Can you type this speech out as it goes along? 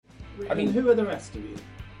who are the rest of you?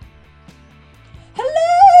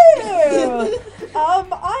 Hello!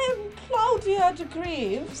 I am Claudia de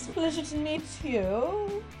Greaves. Pleasure to meet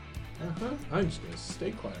you. I'm just going to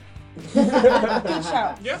stay quiet. Good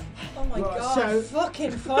shout. Yeah. Oh my Right, god, so-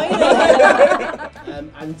 fucking finally!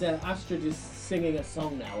 And Astrid is singing a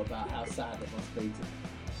song now about how sad it must be to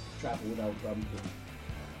travel with old Grumpy.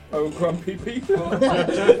 Oh, grumpy people.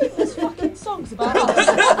 There's fucking songs about us.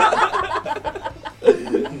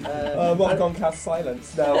 Rock on cast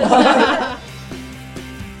silence now.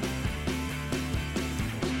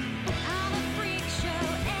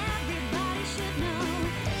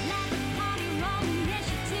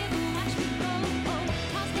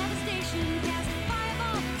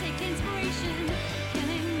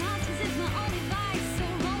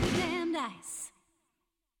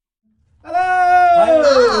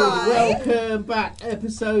 Hello! Welcome back,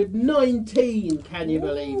 episode 19, can you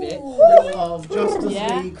believe it, of Justice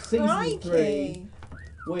League Season 3.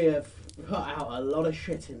 We have put out a lot of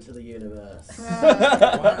shit into the universe.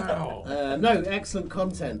 Wow. No, excellent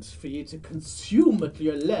content for you to consume at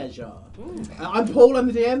your leisure. I'm Paul, I'm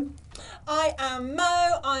the DM. I am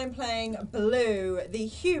Mo, I'm playing Blue, the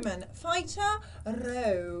human fighter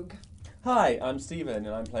rogue. Hi, I'm Stephen,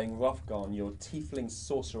 and I'm playing Rothgon, your tiefling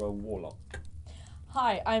sorcerer warlock.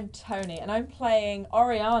 Hi, I'm Tony, and I'm playing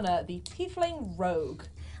Oriana, the Tiefling Rogue.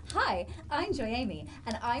 Hi, I'm Joy Amy,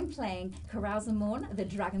 and I'm playing Carousal the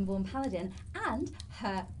Dragonborn Paladin, and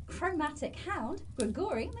her chromatic hound,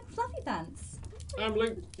 Grigori McFluffypants. I'm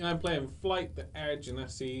Luke, and I'm playing Flight, the Air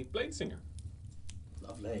Genasi Blade Singer.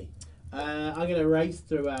 Lovely. I'm going to race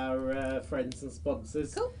through our friends and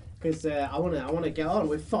sponsors. Cool. Because I want to get on.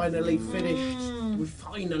 We've finally finished. We've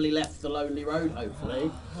finally left the lonely road.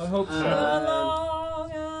 Hopefully. I hope so.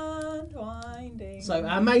 Long and winding. So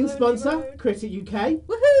our main sponsor, road. Critic UK.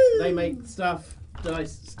 Woohoo! They make stuff,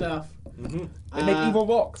 nice stuff. They make evil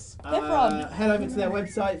rocks. Everyone. Head over to their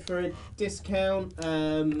website for a discount.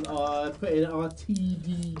 Or put in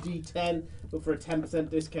RTDD10 for a 10%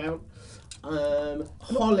 discount.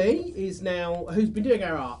 Holly is now, who's been doing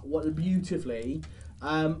our art beautifully.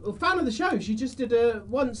 Fan of the show. She just did a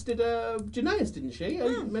Janaeus, didn't she?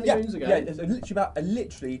 Many moons ago. Yeah, it's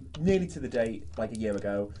literally nearly to the date, like a year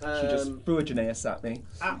ago. She just threw a Janaeus at me,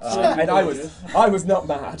 Absolutely. and I was not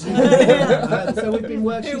mad. So we've been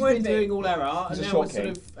working. Who She's would been be? doing all our art, and She's a now we're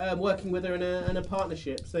short sort of working with her in a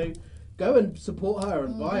partnership. So go and support her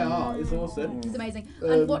and buy art. It's awesome. It's amazing.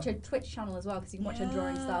 And watch her Twitch channel as well, because you can watch her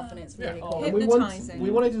drawing stuff, and it's really cool. And Hypnotising. we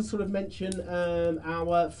wanted to sort of mention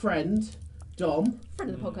our friend Dom,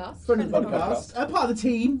 Friend of the podcast. friend of the podcast, part of the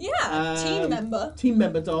team. Yeah, team member. Team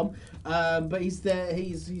member Dom, but he's there.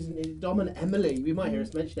 He's Dom and Emily. We might hear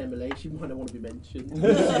us mention Emily. She might not want to be mentioned.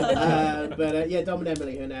 But yeah, Dom and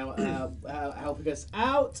Emily who are now helping us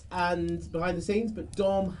out and behind the scenes. But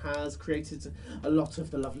Dom has created a lot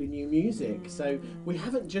of the lovely new music. So we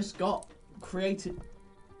haven't just got created.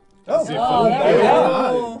 Oh, there There we we go.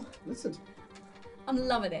 go. Listen. I'm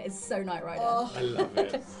loving it. It's so Knight Rider. Oh, I love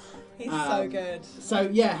it. he's so good. So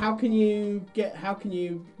yeah, how can you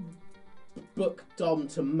book Dom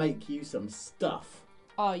to make you some stuff?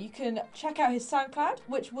 You can check out his SoundCloud,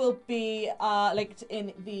 which will be linked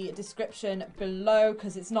in the description below,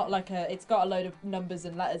 because it's not like it's got a load of numbers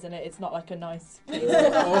and letters in it. It's not like a nice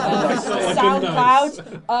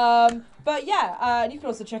SoundCloud. But yeah, you can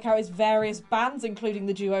also check out his various bands, including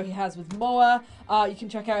the duo he has with Moa. You can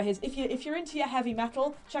check out his if you're into your heavy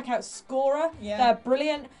metal, check out Scorer. Yeah. They're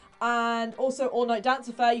brilliant. And also All Night Dance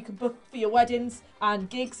Affair. You can book for your weddings and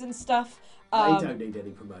gigs and stuff. They don't need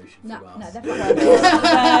any promotion No, from no, us. definitely.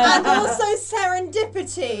 And also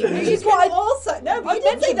Serendipity. Which You is what can also no, but you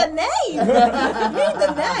didn't say the name. Read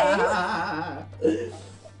the name.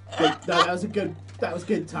 Good. No, that was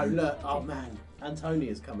good, Tone. Look, oh man,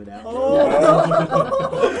 Antonia's coming out.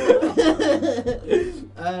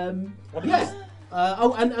 Yeah.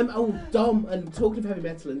 Dom, and talking of heavy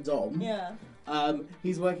metal and Dom. Yeah.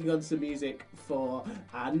 He's working on some music for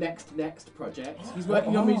our next project. He's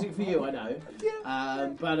working on music for you, I know.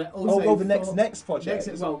 But also the next project.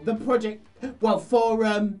 the project. Well, for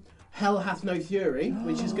Hell Hath No Fury,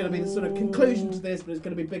 which is going to be the sort of conclusion to this, but it's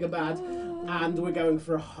going to be big and bad. And we're going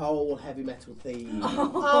for a whole heavy metal theme.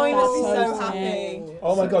 Oh, he must be so That's so happy.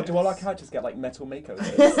 Oh my god, do all our characters get like metal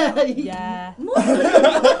makeovers? Yeah.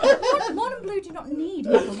 Mon and Blue do not need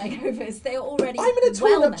metal makeovers. They are already I'm in a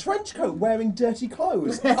torn well up trench coat wearing dirty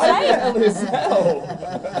clothes. I'm metal as hell.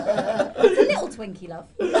 It's a little Twinkie, love.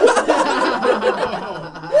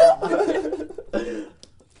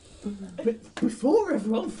 But before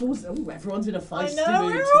everyone falls, everyone's in a feisty I know,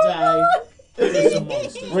 mood everyone today. There's some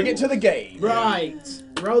monsters. Bring it to the game. Right.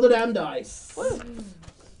 Roll the damn dice.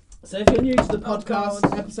 So if you're new to the podcast,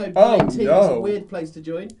 God. episode Oh, 19 is a no. weird place to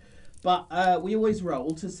join. But we always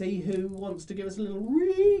roll to see who wants to give us a little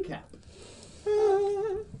recap.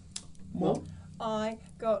 Well, I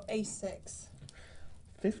got a 6.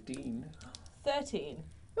 15. 13.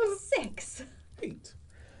 6. 8.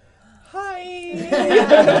 Hi!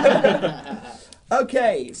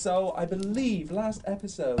 Okay, so I believe last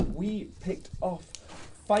episode we picked off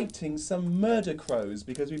fighting some murder crows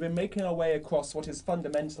because we've been making our way across what is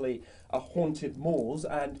fundamentally a haunted moors,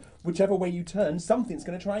 and whichever way you turn, something's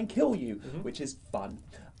going to try and kill you, which is fun.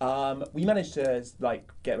 We managed to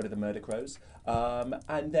get rid of the murder crows,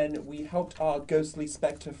 and then we helped our ghostly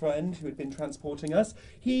spectre friend who had been transporting us.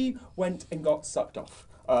 He went and got sucked off.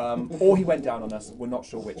 Or he went down on us. We're not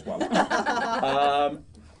sure which one.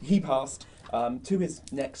 He passed to his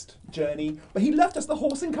next journey, but he left us the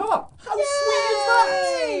horse and cart. How sweet is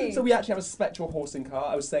that? So we actually have a spectral horse and cart.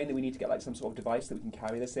 I was saying that we need to get some sort of device that we can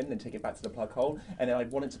carry this in and take it back to the plug hole. And then I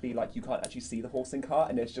want it to be you can't actually see the horse and cart,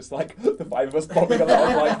 and it's just the 5 of us bobbing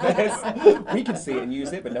along like this. We can see it and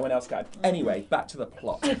use it, but no one else can. Anyway, back to the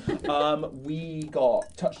plot. We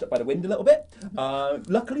got touched up by the wind a little bit.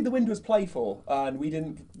 Luckily, the wind was playful, and we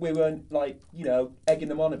weren't egging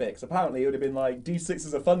them on a bit, because apparently it would have been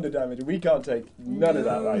D6s of thunder damage, and we can't take none of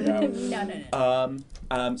that right now.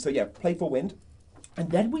 No. So yeah, playful wind. And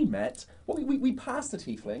then we met, we passed the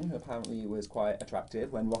tiefling, who apparently was quite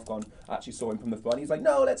attractive when Rothgon actually saw him from the front. He's like,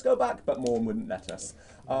 no, let's go back, but Morn wouldn't let us.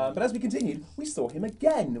 But as we continued, we saw him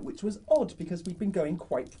again, which was odd because we've been going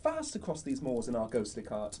quite fast across these moors in our ghostly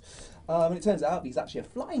cart. And it turns out he's actually a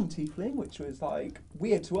flying tiefling, which was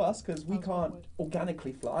weird to us because we can't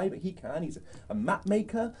organically fly, but he can. He's a map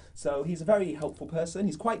maker, so he's a very helpful person.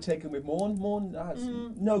 He's quite taken with Morn. Morn has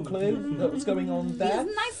no clue what's going on there.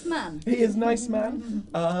 He's a nice man. He is a nice man.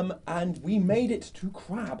 And we made it to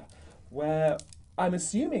Crab, where I'm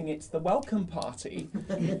assuming it's the welcome party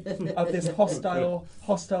of this hostile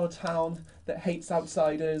town that hates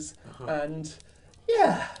outsiders. And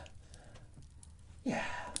yeah.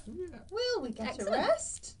 Will we get Excellent. a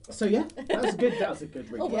rest? so yeah, that was a good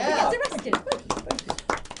recap. Oh, Yeah. we get arrested.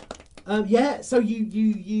 So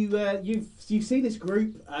you see this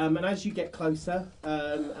group, and as you get closer,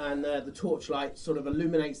 and the torchlight sort of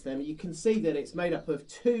illuminates them, you can see that it's made up of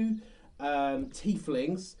 2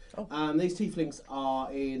 tieflings. These tieflings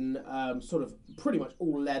are in sort of pretty much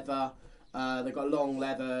all leather. They've got long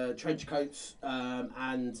leather trench coats,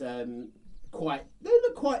 and they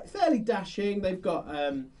look quite fairly dashing. They've got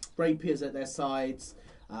rapiers at their sides,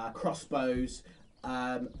 crossbows.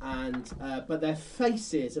 But their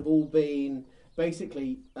faces have all been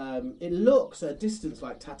basically, it looks at a distance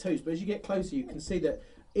like tattoos, but as you get closer you can see that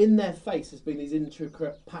in their face has been these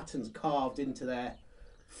intricate patterns carved into their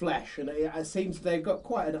flesh, and it seems they've got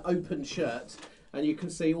quite an open shirt, and you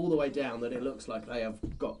can see all the way down that it looks like they have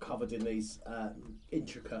got covered in these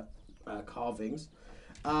intricate carvings.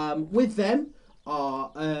 With them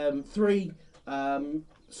are 3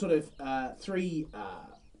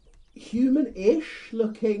 human-ish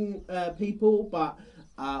looking people, but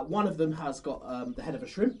one of them has got the head of a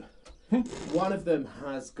shrimp. One of them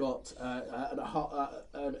has got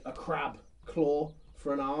a crab claw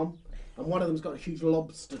for an arm, and one of them's got a huge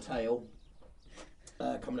lobster tail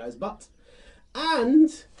coming out his butt. And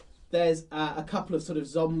there's a couple of sort of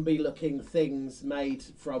zombie-looking things made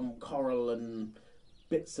from coral and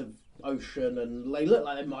bits of ocean, and they look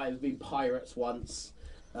like they might have been pirates once.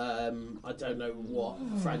 I don't know what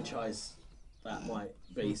franchise that might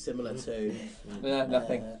be similar to.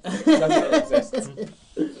 Nothing. Nothing exists.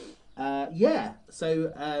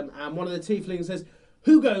 So and one of the tieflings says,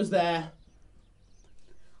 "Who goes there?"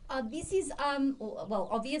 This is, well,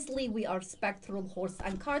 obviously we are spectral horse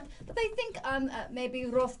and cart, but I think maybe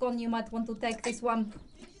Rothgon, you might want to take this one.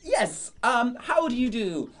 Yes. How do you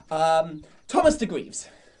do? Thomas de Greaves.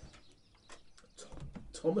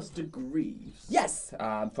 Thomas de Greaves. Yes,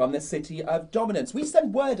 from the City of Dominance. We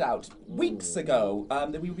sent word out weeks ago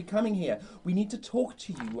that we would be coming here. We need to talk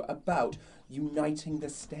to you about uniting the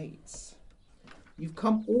states. You've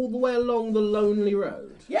come all the way along the lonely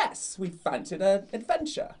road. Yes, we fancied an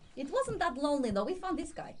adventure. It wasn't that lonely though, we found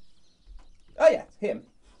this guy. Oh yeah, him.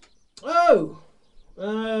 Oh,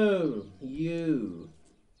 you.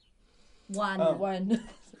 One. Oh. One.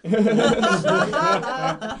 Oh,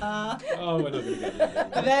 we're not going to get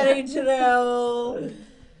that. Very true.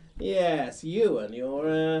 Yes, you and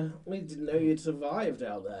your. We didn't know you'd survived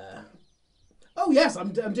out there. Oh yes,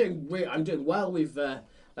 I'm doing well. We've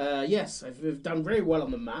I've done very well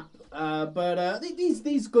on the map. But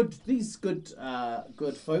these good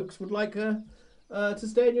folks would like to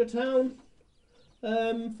stay in your town.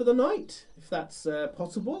 for the night, if that's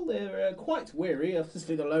possible. They're quite weary.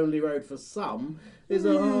 Obviously, the lonely road for some is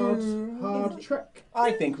a hard trek,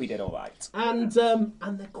 I think we did all right. and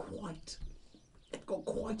they've got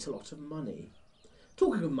quite a lot of money.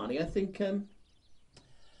 Talking of money, I think.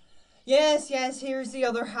 Yes, here's the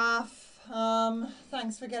other half.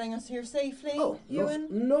 Thanks for getting us here safely, Ewan.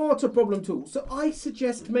 Not a problem at all. So I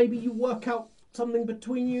suggest maybe you work out something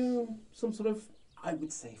between you, some sort of. I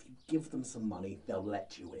would say if you give them some money, they'll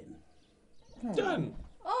let you in. Done.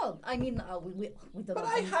 Oh, I mean, we don't But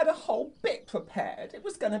know. I had a whole bit prepared. It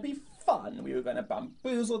was going to be fun. We were going to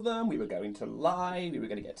bamboozle them. We were going to lie. We were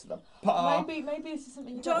going to get to the bar. Maybe this is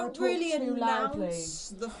something you Don't don't really talk too loudly. announce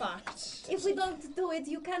the fact. If we don't do it,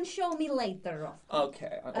 you can show me later.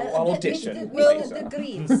 Okay, I'll audition Well, later. the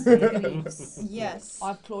Greaves. The Greaves. Yes.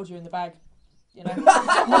 I've clawed you in the bag. You know.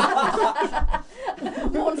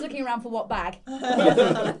 One's looking around for what bag?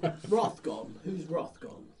 Rothgon. Who's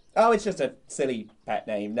Rothgon? Oh, it's just a silly pet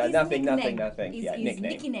name. No, His nothing. nickname. His Yeah, nickname.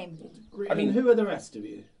 Mickey name. I mean- who are the rest of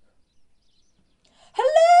you?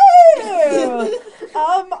 Hello!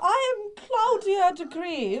 I am Claudia de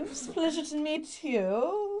Greaves. Pleasure to meet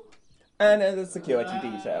you. And the security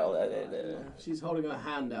detail. She's holding her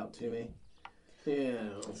hand out to me.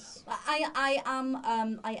 Yes. I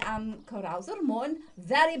am Carouser Mon,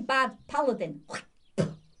 very bad paladin.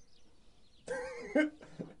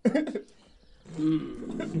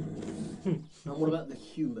 And what about the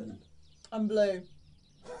human? I'm Blue.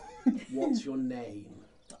 What's your name?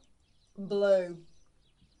 Blue.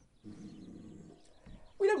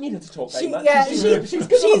 We don't need her to talk very much.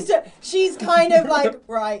 She's kind of like,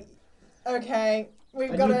 right, okay, we've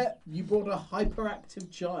And got to... you brought a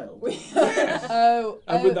hyperactive child.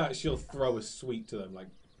 And with that, she'll throw a sweet to them, like,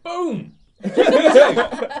 boom!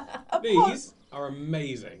 These are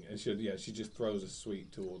amazing. And she just throws a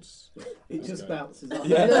sweet towards. It just guy. bounces off.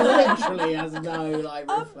 It literally has no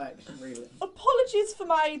reflection, really. Apologies for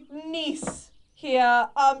my niece here.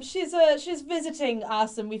 She's visiting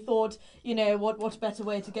us, and we thought, what better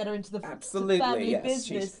way to get her into the Absolutely, family yes.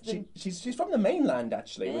 business than She's from the mainland,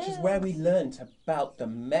 actually, which is where we learnt about the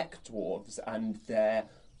mech dwarves and their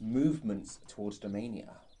movements towards Domania.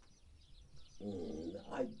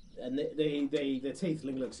 And the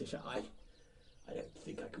tiefling looks at you. I don't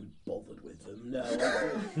think I could be bothered with them. No.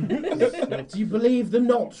 Do you believe them?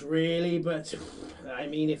 Not really, but I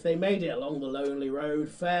mean, if they made it along the lonely road,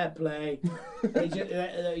 fair play.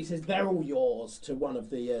 He says they're all yours to one of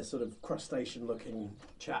the sort of crustacean-looking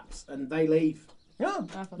chaps, and they leave. Yeah.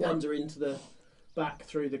 Wander into the back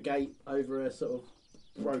through the gate over a sort of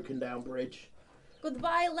broken-down bridge.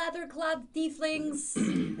 Goodbye, leather-clad tieflings.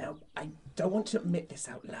 Now, I don't want to admit this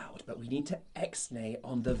out loud, but we need to X-nay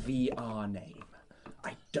on the VR name.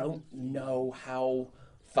 I don't know how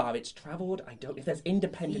far it's travelled. I don't... If there's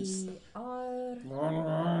independence...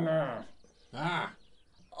 VR. Ah!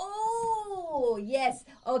 Oh, yes.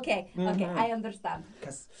 Okay, I understand.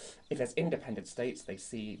 Because if there's independent states, they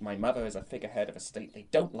see my mother as a figurehead of a state they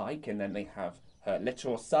don't like, and then they have her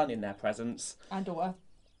literal son in their presence. and daughter.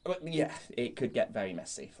 Well, yeah, it could get very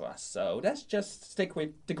messy for us, so let's just stick with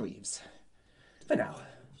the Greaves. For now.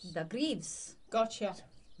 The Greaves. Gotcha.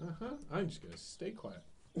 I'm just going to stay quiet.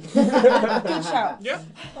 Good shout. Yep.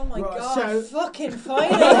 Oh my Right, god, so- fucking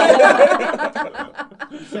finally.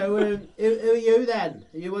 So, who are you then?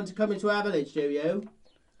 You want to come into our village, do you?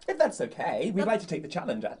 If that's okay, we'd like to take the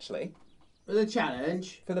challenge, actually. For the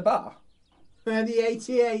challenge? For the bar. The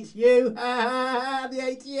 88, you! The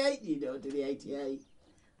 88! You don't do the 88.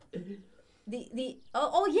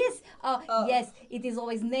 Yes. Yes, it is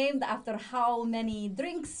always named after how many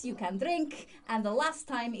drinks you can drink, and the last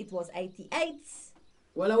time it was 88.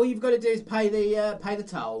 Well, all you've got to do is pay the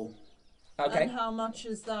toll. Okay. And how much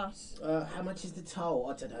is that? How much is the toll?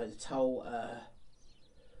 I don't know. The toll.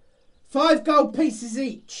 5 gold pieces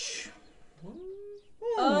each.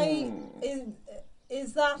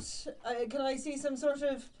 Is that? Can I see some sort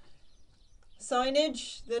of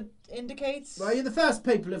signage that indicates? Well, you're the first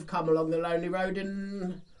people who've come along the lonely road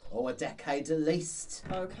in a decade at least.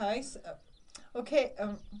 Okay. Okay.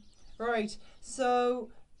 Right. So,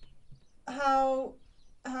 how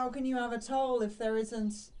can you have a toll if there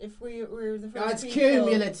isn't? If we're the first It's people?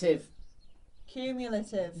 cumulative.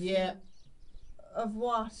 Cumulative. Yeah. Of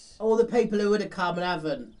what? All the people who would have come and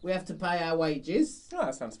haven't. We have to pay our wages. Oh,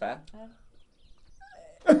 that sounds fair.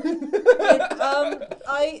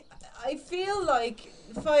 I feel like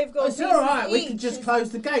 5 gold It's pieces all right. We each can just is- close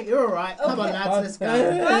the gate. You're all right. Come on, Okay. lads. Let's go.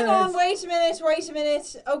 Hang on, wait a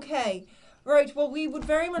minute. Okay. Right, well, we would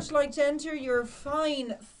very much like to enter your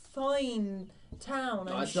fine town,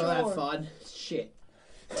 No, I'm it's sure. not that fun. Shit.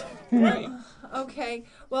 Right. Okay.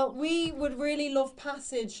 Well, we would really love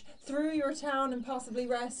passage through your town and possibly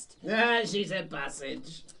rest. She said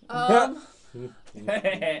passage.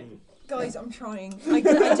 Guys, I'm trying.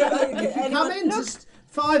 Come in, just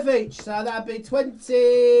 5 each, so that'd be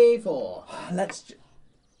 24. Let's.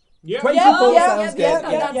 Yeah. 24 yeah, sounds good.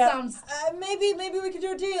 That sounds. Maybe we could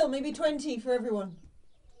do a deal. Maybe 20 for everyone.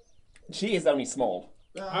 She is only small.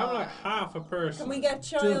 I'm like half a person. Can we get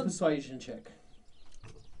Do a child? persuasion check.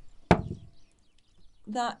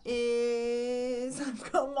 That is.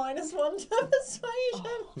 I've got -1 to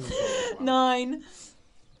persuasion. 9.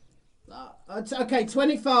 Okay,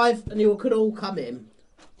 25, and you could all come in.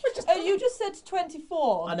 You just said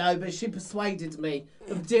 24. I know, but she persuaded me.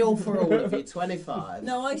 A deal for all of you, 25.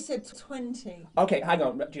 No, I said 20. Okay, hang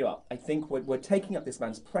on. Do you know what? I think we're taking up this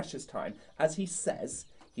man's precious time. As he says,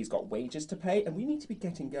 he's got wages to pay, and we need to be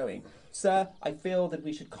getting going. Sir, I feel that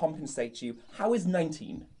we should compensate you. How is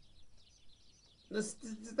 19? Is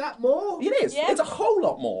that more? It is. Yeah. It's a whole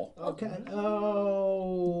lot more. Okay.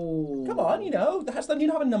 Oh. Come on, you know how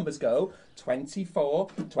the numbers go. 24,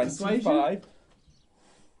 25.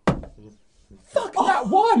 Fuck that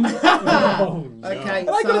one! Oh, no. Okay, And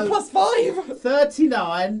I got a so +5.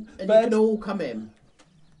 39, and you can all come in.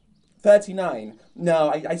 39. No,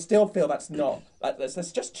 I still feel that's not.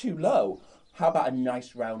 That's just too low. How about a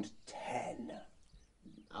nice round 10?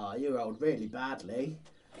 Oh, you rolled really badly.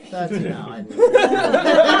 39.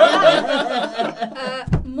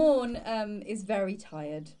 Morn is very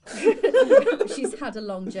tired. She's had a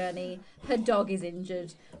long journey. Her dog is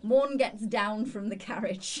injured. Morn gets down from the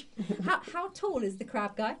carriage. How tall is the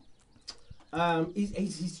crab guy?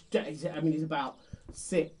 He's about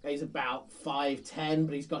 6. He's about 5'10",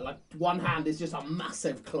 but he's got like one hand is just a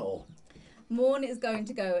massive claw. Morn is going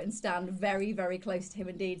to go and stand very, very close to him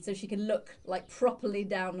indeed, so she can look like properly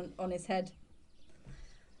down on his head.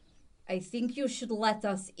 I think you should let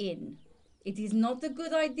us in. It is not a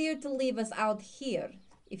good idea to leave us out here.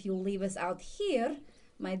 If you leave us out here,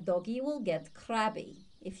 my doggy will get crabby,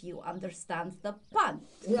 if you understand the pun.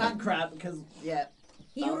 That crab, because, yeah.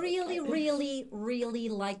 He really, really, really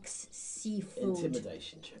likes seafood.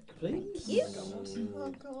 Intimidation check, please. Thank you. Oh,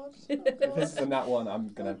 God. If this isn't that one, I'm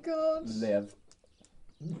gonna God. live.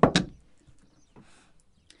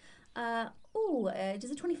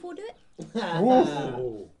 Does a 24 do it?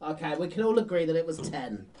 Oh. Okay, we can all agree that it was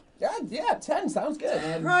 10. Yeah, 10 sounds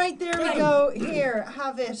good. Right, there we go. Here,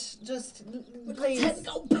 have it. Just, please. 10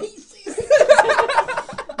 gold pieces!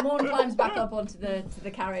 Morn climbs back up onto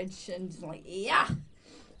the carriage and is like, yeah.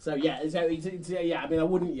 So yeah, I mean, I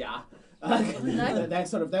wouldn't, yeah. No.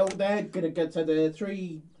 They're gonna go. So the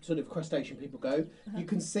 3 sort of crustacean people go. You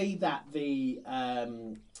can see that the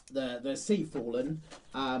sea fallen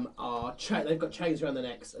they've got chains around their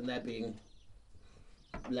necks and they're being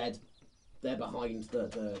led. They're behind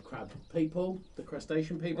the crab people, the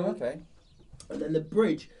crustacean people. Okay. And then the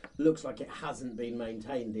bridge looks like it hasn't been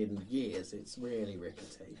maintained in years. It's really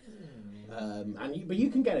rickety. But you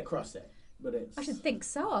can get across it. But it's. I should think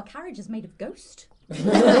so. Our carriage is made of ghost. This is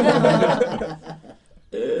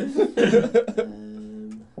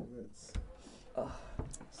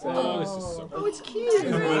so Oh, it's cute.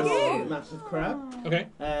 Massive crab. Okay.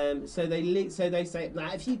 So they say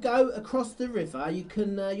now if you go across the river, you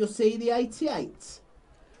can you'll see the 88.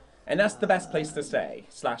 And that's the best place to stay,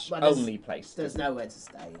 Well, / only place. There's nowhere to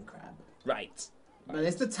stay in Crab. Right. But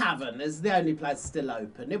it's the tavern. It's the only place still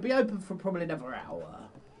open. It'll be open for probably another hour.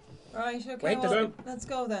 Right, okay, Wait, well, does- let's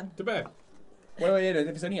go then. To bed. Well, if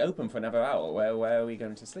it's only open for another hour, where are we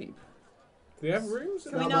going to sleep? Do they have rooms?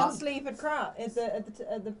 Can we not sleep at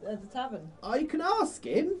the tavern? Oh, you can ask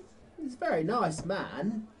him. He's a very nice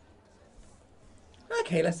man.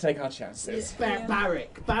 Okay, let's take our chances.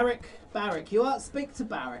 Barrick. You ought to speak to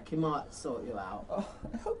Barrick. He might sort you out. Oh,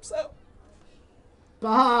 I hope so.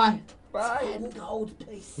 Bye. Bye. 10 gold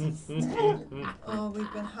pieces. 10. Oh,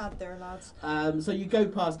 we've been had there, lads. So you go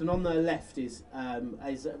past, and on the left is a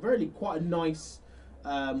really quite a nice,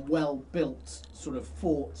 well-built sort of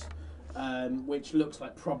fort, which looks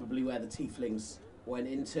like probably where the tieflings went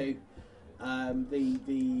into.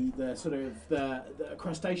 The sort of the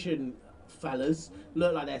crustacean fellas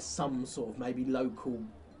look like there's some sort of maybe local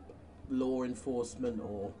law enforcement,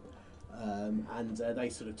 or and they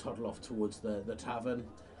sort of toddle off towards the tavern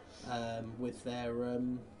with their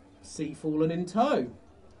sea fallen in tow.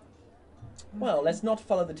 Well, let's not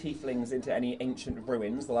follow the tieflings into any ancient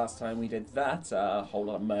ruins. The last time we did that, a whole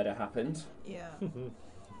lot of murder happened. Yeah.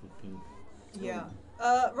 Yeah.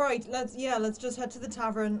 Right, let's just head to the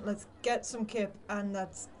tavern, let's get some kip, and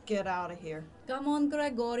let's get out of here. Come on,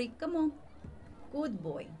 Gregory, come on. Good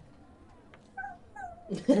boy.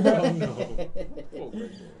 Oh no. Poor Grimble.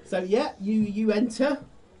 So yeah, you enter.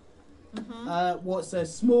 What's a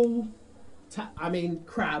small,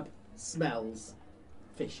 crab smells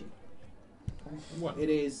fishy. What? It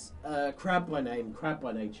is crab by name, crab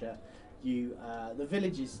by nature. The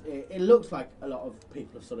village is. It looks like a lot of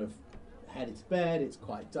people have sort of headed to bed. It's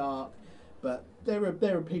quite dark, but there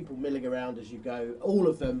are people milling around as you go. All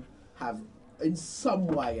of them have, in some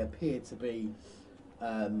way, appeared to be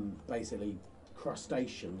basically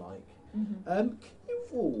crustacean-like. Can you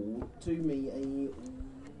all do me a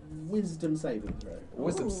wisdom saving throw?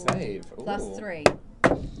 Wisdom Ooh. save. Ooh. +3.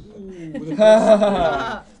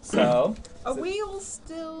 So, Are we all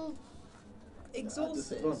still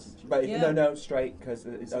exhausted? Disadvantage. but Yeah. no, straight because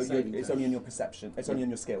It's a saving it's throw. only on your perception. It's only on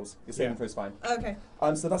your skills. Your saving Yeah. throw is fine. Okay.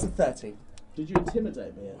 So that's a 30. Did you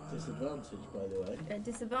intimidate me at disadvantage, by the way?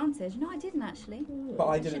 Disadvantage? No, I didn't actually. But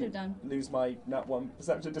I Should have didn't done. lose my nat 1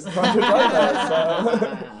 perception disadvantage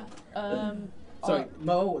either. So. Sorry,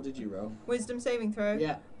 Mo, what did you roll? Wisdom saving throw.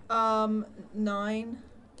 Yeah. 9.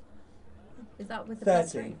 Is that with the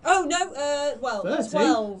 30. Oh no. Well, 30?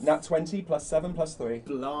 12. Nat 20 plus 7 plus 3.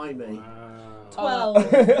 Blimey. Wow.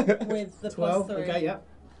 12 with the 12, +3. okay, yeah.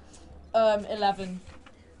 11.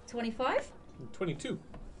 25? 22.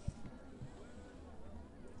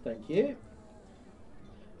 Thank you.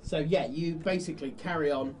 So yeah, you basically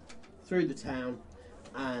carry on through the town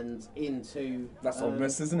and into That's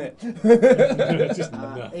ominous, isn't it? Just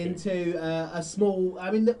into a small. I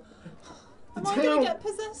mean, the Am I town. going to get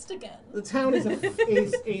possessed again? The town is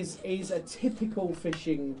a typical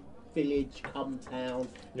fishing village come town.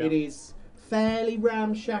 Yeah. It is fairly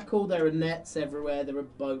ramshackle. There are nets everywhere. There are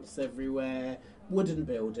boats everywhere. Wooden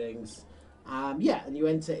buildings. And you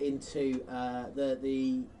enter into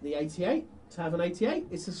the 88, Tavern 88.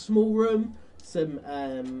 It's a small room, some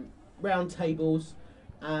round tables,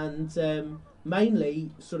 and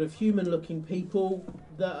mainly sort of human-looking people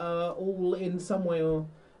that are all in some way or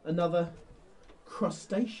another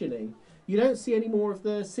crustacean-y. You don't see any more of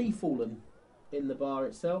the sea fallen in the bar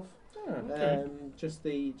itself. Okay. Just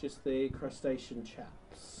the crustacean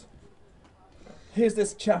chaps. Here's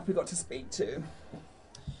this chap we got to speak to.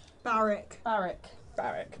 Barrick. Barrick.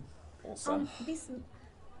 Awesome.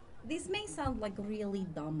 This may sound like a really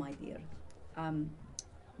dumb idea,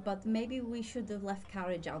 but maybe we should have left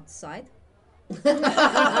carriage outside.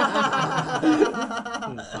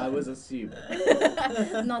 I was assuming.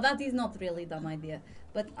 No, that is not really a dumb idea.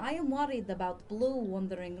 But I am worried about Blue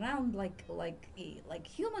wandering around like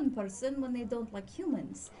human person when they don't like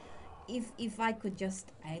humans. If I could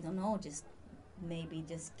just, I don't know, just maybe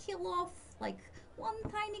just kill off like one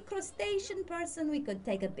tiny crustacean person, we could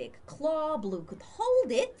take a big claw. Blue could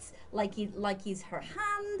hold it like he's her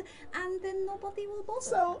hand, and then nobody will bother.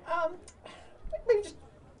 So, maybe just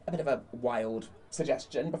a bit of a wild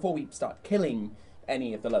suggestion before we start killing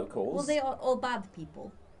any of the locals. Well, they are all bad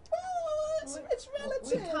people. It's We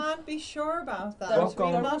relative. can't be sure about that. Rock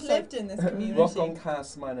We've on. not lived in this community. Rock on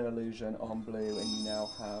cast minor illusion on Blue, and you now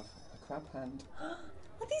have a crab hand.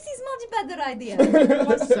 Well, this is much better idea.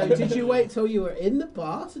 So did you wait till you were in the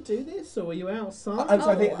bar to do this, or were you outside?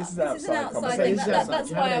 I think this is an outside outside conversation. thing. This is That's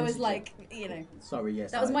outside. why I You was haven't like, you know, Sorry,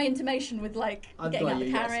 yes. that was my intimation with like I've getting got out the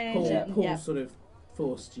you, yes. carriage. Paul, and, Paul yeah. sort of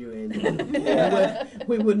forced you in.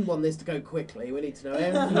 we wouldn't want this to go quickly. We need to know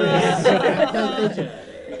every step of the journey.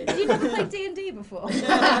 Did you never play D&D before?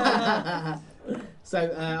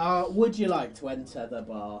 So, would you like to enter the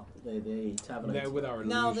bar, the tavern? There with our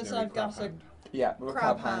Now that illusionary I've got crab a hand. Yeah, with a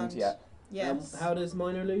crab crab hand. hand. Yeah. Yes. How does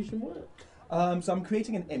minor illusion work? So I'm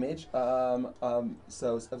creating an image. So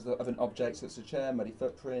of an object. So it's a chair, muddy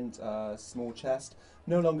footprint, small chest,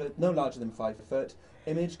 no larger than 5 foot.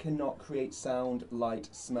 Image cannot create sound, light,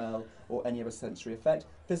 smell, or any other sensory effect.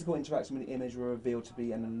 Physical interaction with the image will reveal to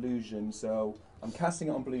be an illusion. So I'm casting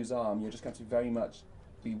it on Blue's arm. You're just going to very much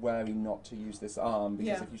be wary not to use this arm,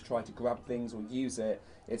 because Yeah. if you try to grab things or use it,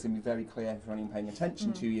 it's going to be very clear if you're only paying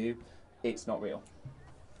attention to you. It's not real.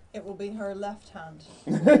 It will be her left hand.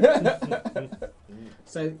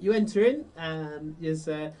 So you enter in.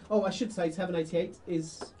 I should say, Tavern 88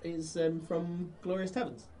 is from Glorious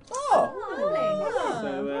Taverns. Oh! Oh, So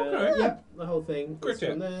okay. yeah, the whole thing Crit is it.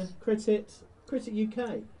 from there. Crit it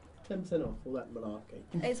UK, 10% off all that malarkey.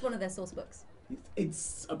 it's one of their source books.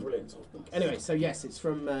 It's a brilliant source book. Anyway, so yes, it's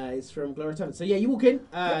from Glorious Taverns. So yeah, you walk in.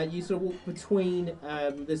 You sort of walk between.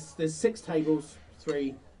 There's 6 tables,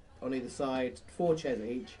 3 on either side, 4 chairs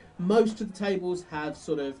each. Most of the tables have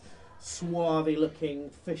sort of swarthy-looking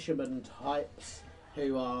fisherman types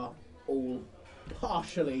who are all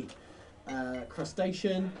partially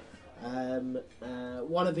crustacean.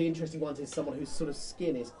 One of the interesting ones is someone whose sort of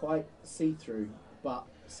skin is quite see-through, butt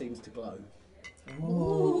seems to glow.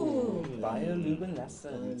 Ooh.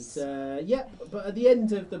 Bioluminescence. And yeah, but at the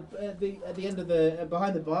end of the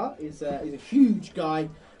behind the bar is a huge guy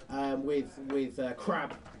with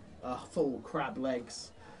crab, full crab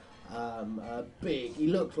legs, big. He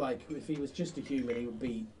looked like if he was just a human, he would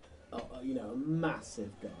be, a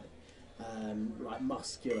massive guy, like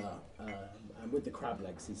muscular, and with the crab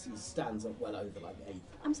legs, he stands up well over like 8.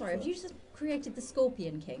 I'm sorry, have you just created the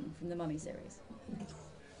Scorpion King from the Mummy series?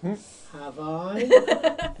 Have I?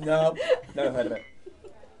 No, never heard of it.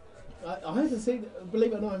 I haven't seen.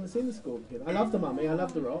 Believe it or not, I haven't seen the Scorpion. I love the Mummy. I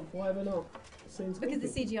love the Rock. Why have I not seen Scorpion?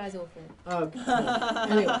 Because the CGI is awful.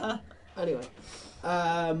 Okay. Anyway,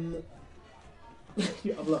 I've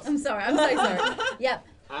lost. I'm sorry, I'm so sorry. Yep.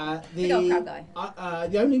 Big old crab guy.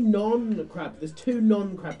 The only non-crab. There's 2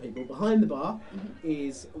 non-crab people behind the bar.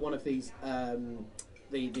 Is one of these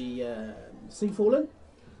the Sea Fallen.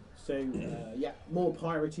 So more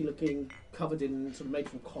piratey looking, covered in sort of made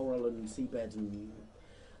from coral and seabed,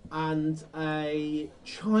 and a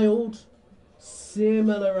child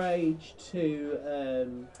similar age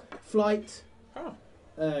to Flight,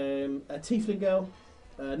 a tiefling girl,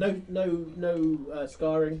 no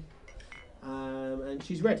scarring, and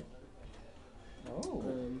she's red. Oh.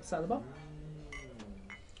 Sat at the bar.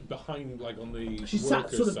 Behind, like on the She sat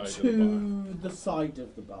workers' sort of side of to the side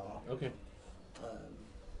of the bar. Okay.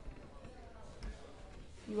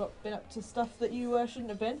 You been up to stuff that you shouldn't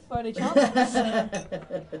have been, by any chance?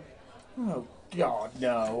 Oh God,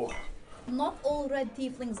 no. Not all red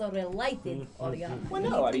tieflings are related, Oriana. Well,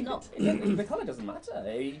 no, I mean, No. the colour doesn't matter.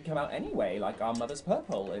 They come out anyway, like our mother's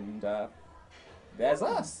purple, and there's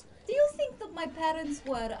us. Do you think that my parents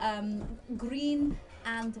were green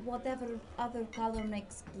and whatever other color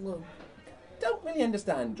makes blue? Don't really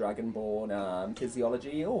understand Dragonborn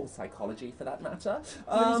physiology or psychology for that matter. It's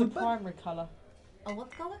a But- primary colour. A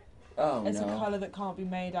what color? oh It's a no. colour that can't be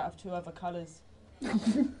made out of 2 other colours. I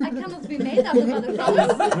cannot be made out of other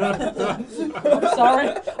colors.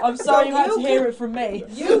 I'm sorry you had to hear it from me.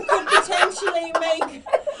 You could potentially make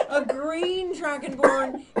a green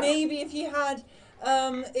dragonborn, maybe if you had,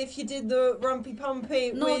 if you did the rumpy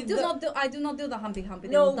pumpy. No, with I do not do the humpy humpy.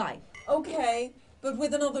 They No. will die. Okay, but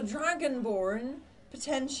with another dragonborn,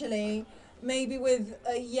 potentially, maybe with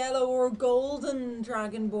a yellow or golden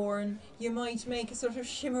dragonborn, you might make a sort of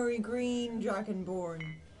shimmery green dragonborn.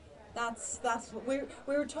 That's what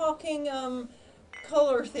we're talking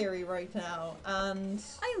color theory right now, and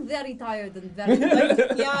I am very tired and very.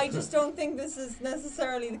 yeah, I just don't think this is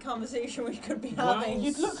necessarily the conversation we could be having.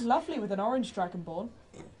 You'd look lovely with an orange dragonborn.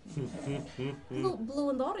 blue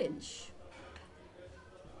and orange.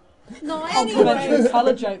 No, Complimentary anyway.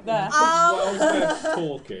 colour joke there. Whilst they're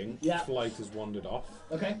talking, Yeah. Flight has wandered off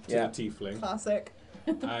Okay. to Yeah. the tiefling, Classic.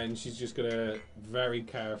 and she's just gonna very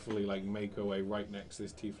carefully like make her way right next to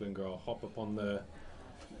this tiefling girl, hop up on the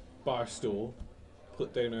bar stool,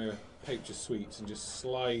 put down her pouch of sweets, and just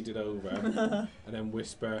slide it over, and then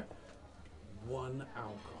whisper, "1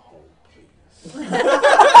 alcohol, please."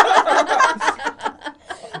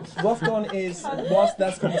 Rothgon is, whilst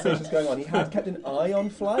that conversation's going on, he had kept an eye on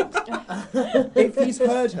Flight. If he's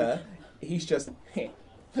heard her, he's just, he's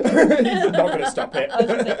not going to stop it. I was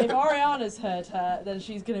gonna say, if Ariana's heard her, then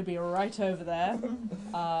she's going to be right over there. Could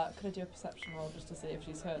I do a perception roll just to see if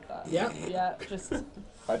she's heard that? Yeah. Yeah, just.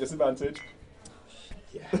 High disadvantage.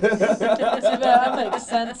 That makes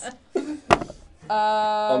sense.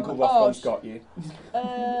 Uncle Rothgon's got you.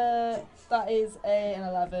 That is an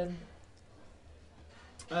 11.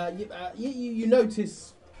 You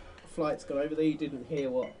notice Flight's gone over there. You didn't hear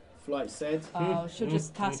what Flight said. Oh, she'll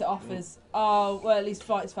just pass it off as, oh, well, at least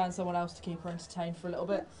Flight's found someone else to keep her entertained for a little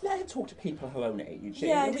bit. Let her talk to people her own age.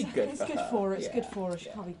 Yeah, It'll be good it's for good her. for her. It's Yeah. good for her. She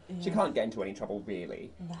Yeah. can't be. Yeah. She can't get into any trouble,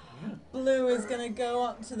 really. Blue is going to go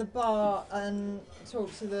up to the bar and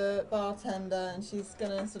talk to the bartender, and she's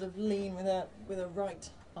going to sort of lean with her right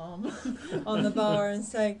arm on the bar and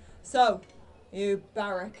say, "So, you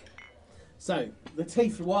Barrack." So the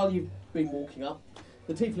tiefling, while you've been walking up,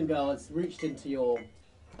 the tiefling girl has reached into your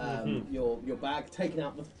your bag, taken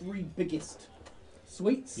out the 3 biggest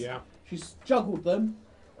sweets. Yeah. She's juggled them,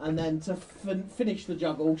 and then to finish the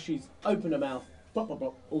juggle, she's opened her mouth, blop, blop,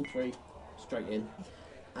 blop, all 3 straight in.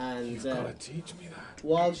 And You've gotta teach me that.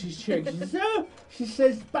 while she's chewing, she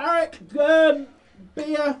says, "Barrack, beer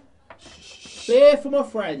for my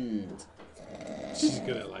friend." She's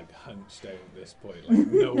gonna like hunch down at this point, like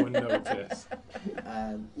no one noticed.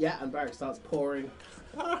 Yeah, and Barrack starts pouring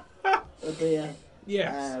a beer.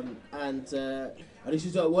 Yes. And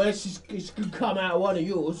she's like, "Well, it's gonna come out of one of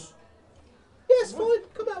yours." "Yeah, it's fine.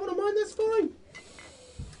 Come out of one of mine. That's fine."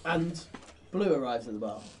 And Blue arrives at the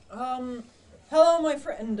bar. Hello, my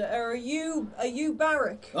friend. Are you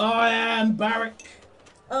Barrick? I am Barrick.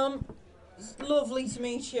 It's lovely to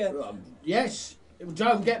meet you. Yes,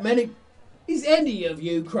 don't get many. Is any of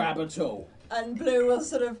you crab at all? And Blue will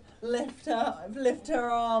sort of lift her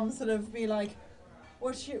arm, sort of be like,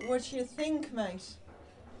 what you think, mate?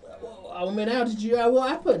 Well, I mean, how did you know what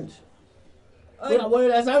happened? Well,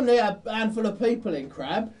 there's only a handful of people in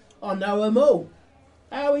Crab. I know them all.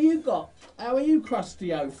 How are you,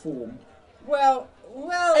 Krusty O-form? Well.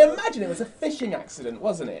 I imagine it was a fishing accident,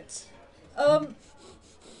 wasn't it?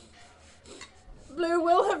 Blue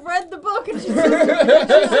will have read the book and she's referring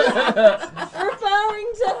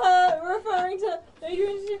to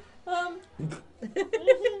Adrian.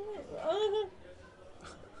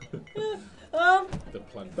 The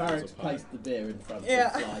plant. Barrick's placed the beer in front Yeah.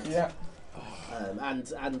 of the slide. Yeah.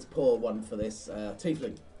 And pour one for this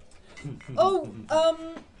tiefling.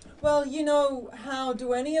 Well, you know, how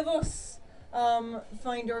do any of us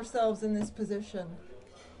find ourselves in this position?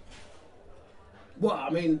 Well, I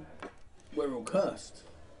mean, we're all cursed.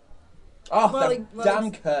 Oh, Well, that well, damn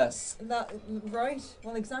it's- curse. Right?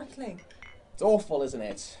 Well, exactly. It's awful, isn't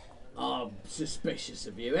it? I'm suspicious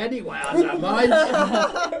of you anyway, I don't mind.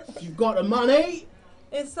 If you've got the money.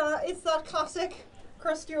 It's that classic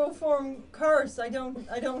Crustio form curse. I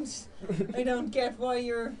don't get why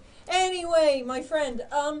you're. Anyway, my friend,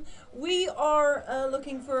 we are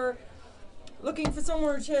looking for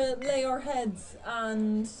somewhere to lay our heads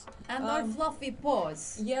and our fluffy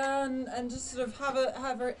paws. yeah, and just sort of have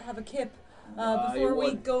a kip You before we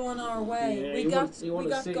want- go on our way. Yeah, we you got want we a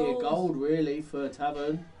got city gold. of gold, really, for a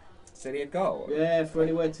tavern. City of Gold. Yeah, for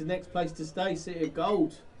anywhere to the next place to stay, city of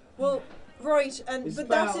gold. Well, right, and It's but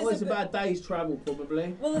about, that is it's about a day's travel,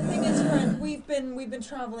 probably. well. The thing is, friend, we've been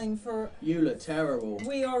traveling for. You look terrible.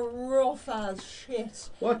 We are rough as shit.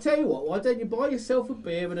 Well, I'll tell you what, why don't you buy yourself a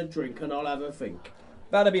beer and a drink and I'll have a think.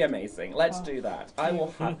 That'd be amazing. Let's do that. I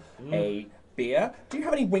will have a beer. Do you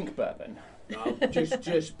have any wink bourbon? No,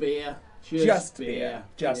 just beer. Just beer.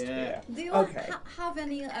 Just Yeah. beer. Do you Okay. have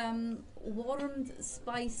any warmed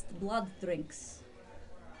spiced blood drinks?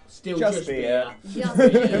 Still Just just beer. beer. Just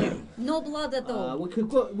beer. No blood at all. We've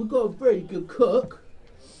got a very good cook.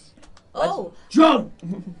 Oh, John!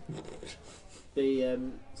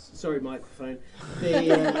 Sorry, microphone.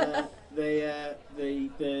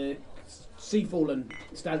 The sea fallen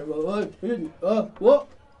stand up. What?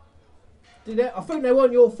 I think they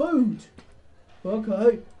want your food.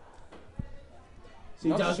 Okay. So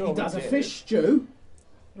Not he sure does a we did. fish stew.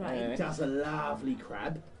 right. He does a lovely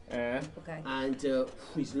crab, Okay. and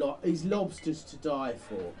his lobsters to die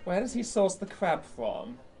for. Where does he source the crab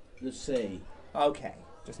from? The sea. Okay.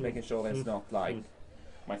 Just making sure there's not like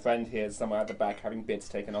my friend here is somewhere at the back having bits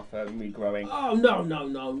taken off her and regrowing. Oh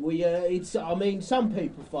no. We I mean, some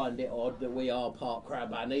people find it odd that we are part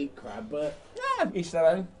crab and eat crab, but Each their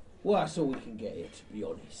own. well, that's all we can get here, to be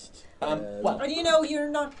honest. Well, And you know, you're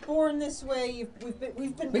not born this way. We've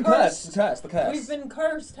been the cursed. curse. We've been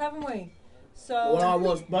cursed, haven't we? So. well,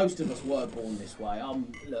 most of us were born this way. I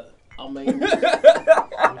mean,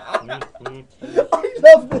 I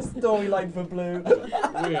love this storyline for Blue. We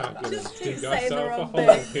are going to Just dig say the ourselves a wrong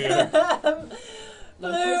hole thing. here.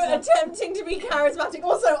 Blue attempting to be charismatic.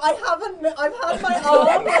 Also, I've had my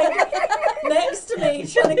arm like, next to me,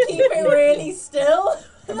 trying to keep it really still.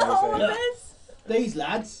 The whole of Amazing. this. these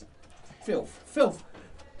lads, filth.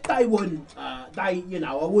 They wouldn't. I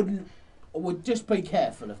would just be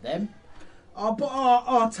careful of them. But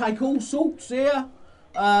I'll take all sorts here.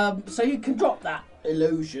 So you can drop that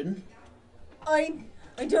illusion. I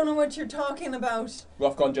don't know what you're talking about.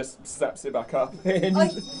 Rothgon just steps it back up. In. I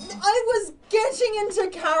was getting into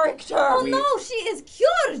character. Oh no, she is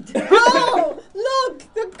cured. Oh, look,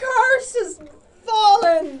 the curse has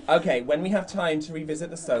fallen. Okay, when we have time to revisit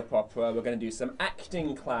the soap opera, we're going to do some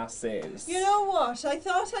acting classes. You know what? I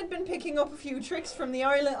thought I'd been picking up a few tricks from the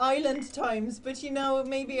island times, but you know,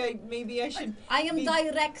 maybe I should. I am Be-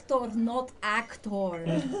 director, not actor.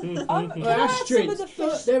 Can I have some Astrid, of the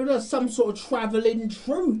fish? there was some sort of travelling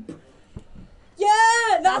troupe. Yeah,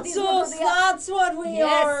 that's is what us. we are. That's what we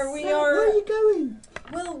Yes. are. We Where are. are you going?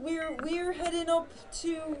 Well, we're heading up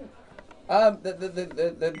to.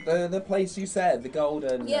 The place you said, the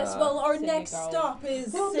golden. Yes. Well, our City next of Gold. stop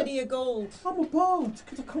is Well, City of Gold. I'm a bard.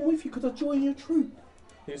 Could I come with you? Could I join your troupe?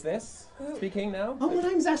 Who's this Who? speaking now? Oh, my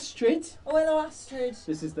name's Astrid. Oh, hello, Astrid.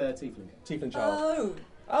 This is the tiefling. Tiefling child. Oh.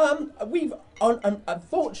 We've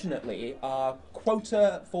unfortunately our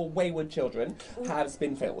quota for wayward children has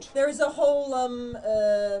been filled. There's a whole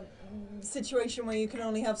situation where you can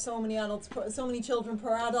only have so many so many children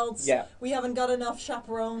per adults. Yeah, We haven't got enough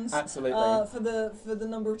chaperones absolutely. for the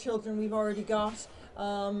number of children we've already got.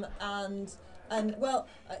 And well,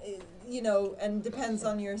 you know, and depends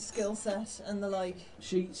on your skill set and the like.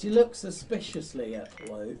 She looks suspiciously at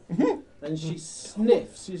Blue, and she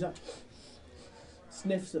sniffs. She's like,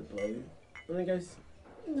 sniffs at Blue, and then goes,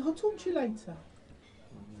 "I'll talk to you later.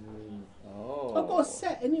 Oh. I've got a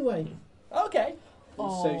set anyway." Okay.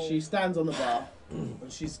 Oh. So she stands on the bar, and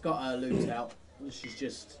she's got her lute out, and she's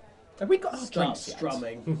just Have we got our starts drinks yet?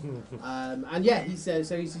 strumming. And yeah, he's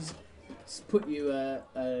put you a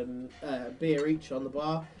beer each on the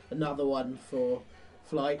bar, another one for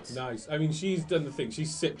Flight. Nice. I mean, she's done the thing.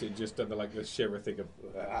 She's sipped it, just done the like the shiver thing of,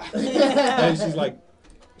 and she's like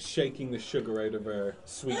shaking the sugar out of her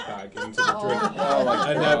sweet bag into the drink. Oh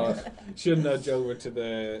my And god. she'll nudge over to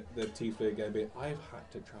the tiefling again and be, I've had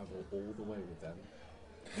to travel all the way with them.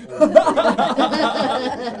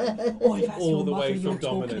 Oh, if that's All your the way mother from you're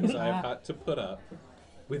talking Dominance, I've about. had to put up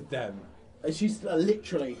with them. And she's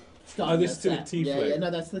literally starting. Oh, this the is to the set. tiefling. Yeah, no,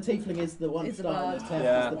 that's the tiefling is the one Is the starting the bard. test.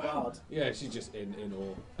 Yeah. Is the bard. Yeah, she's just in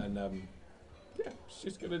awe. And yeah, she's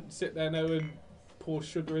just gonna sit there now and pour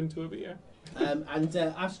sugar into a beer. And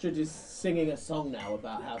Astrid is singing a song now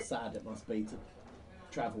about how sad it must be to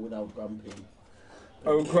travel with old Grumpy.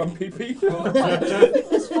 Oh, grumpy people.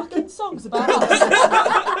 There's fucking songs about us.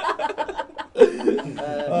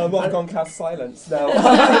 Morgon casts silence. No.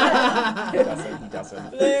 He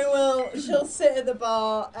doesn't. She'll sit at the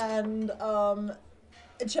bar and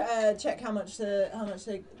check how much the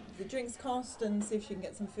drinks cost and see if she can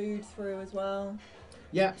get some food through as well.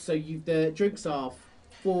 Yeah, so the drinks are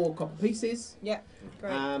 4 copper pieces. Yeah,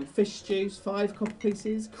 great. Fish stews, 5 copper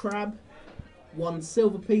pieces. Crab, 1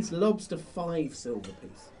 silver piece. Lobster, 5 silver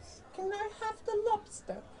pieces. Can I have the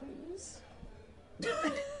lobster, please?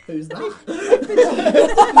 Who's that?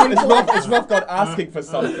 It's Rough God asking for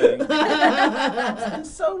something. It's been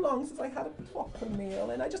so long since I had a proper meal,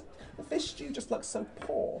 and the fish stew just looks so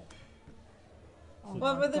poor. Oh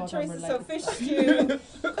What my were the God, I'm choices? So related. fish stew,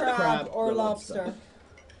 crab, Crab or or lobster. lobster.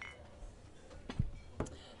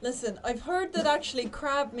 Listen, I've heard that actually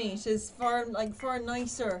crab meat is far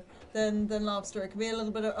nicer than lobster. It can be a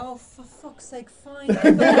little bit of for fuck's sake, fine. Or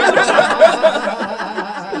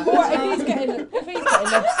if he's getting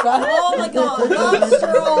lobster. Oh my god,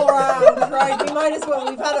 lobster all around, right? We might as well.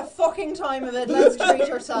 We've had a fucking time of it. Let's treat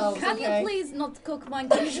ourselves. Can okay? you please not cook mine?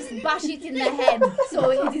 Can you just bash it in the head so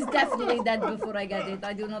it is definitely dead before I get it?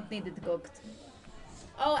 I do not need it cooked.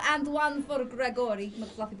 Oh, and one for Gregory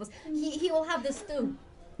McFluffy. He will have the stew.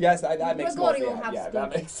 Yes, that makes more Gregory will sense. have Yeah, stew. that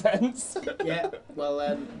makes sense. Yeah, well, I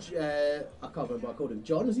can't remember what I called him.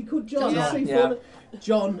 John? Is he called John? John. Is he Yeah. called-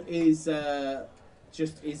 John is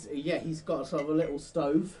he's got sort of a little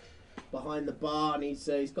stove behind the bar, and he's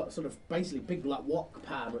got sort of basically big like wok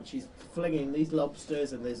pan, which he's flinging these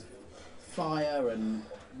lobsters, and there's fire and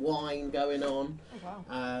wine going on. Oh, wow.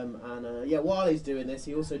 And while he's doing this,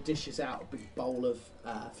 he also dishes out a big bowl of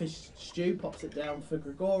fish stew, pops it down for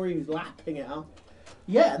Grigori, who's lapping it up.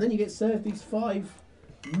 Yeah, and then you get served these 5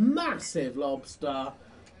 massive lobster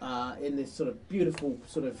in this sort of beautiful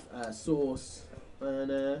sort of sauce, and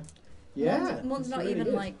Mon's it's not really even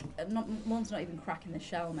good. like Mon's not even cracking the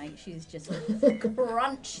shell, mate. She's just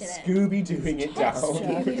crunching it. Scooby doing it down.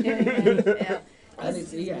 Yeah. And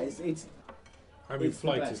it's I mean, It's the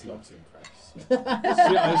Flight best. is not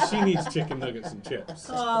impressed. she needs chicken nuggets and chips.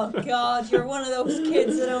 Oh god, you're one of those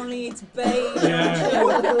kids that only eats beige. Yeah.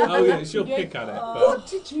 Oh yeah, she'll pick at it. But What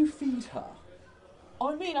did you feed her?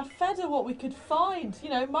 I mean, I fed her what we could find. You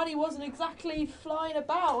know, money wasn't exactly flying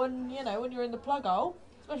about, and you know, when you're in the plug hole,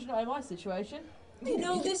 especially not in my situation. You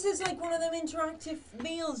know, this is like one of them interactive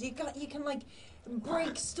meals. You can like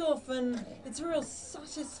break stuff, and it's real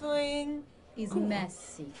satisfying. He's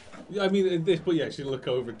messy. I mean, in this, but yeah, she'll look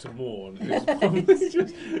over to Morn. who's probably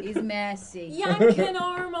just- He's messy. Yank an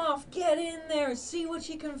arm off, get in there, see what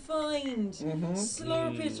you can find,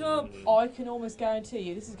 slurp it up. I can almost guarantee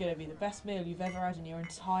you this is going to be the best meal you've ever had in your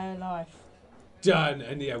entire life. Done.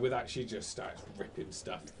 And yeah, with that, she just starts ripping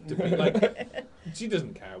stuff to be like. She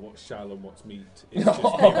doesn't care what's shell and what's meat. It's just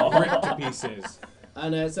being ripped to pieces.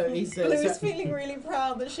 and so he's Blue's feeling really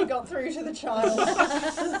proud that she got through to the child.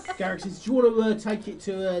 Garrick says, "Do you want to take it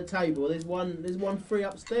to a table? There's one free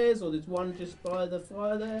upstairs, or there's one just by the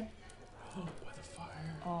fire there." Oh, by the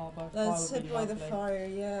fire. Oh, by the fire Let's would sit be by the lovely. fire,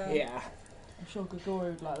 yeah. Yeah. I'm sure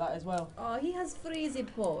Grigori would like that as well. Oh, he has freezy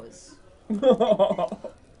paws.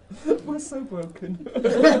 We're so broken.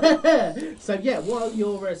 So yeah, while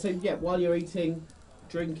you're eating,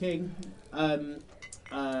 drinking,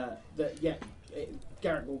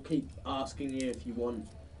 Garrett will keep asking you if you want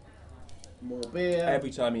more beer.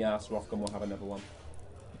 Every time he asks, Rothgon will have another one.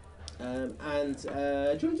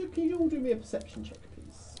 Can you all do me a perception check,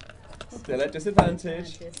 please? Still at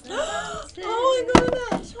disadvantage. Oh, I got a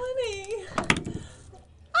nat 20!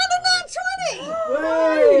 And a nat 20!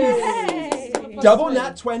 Hey! Double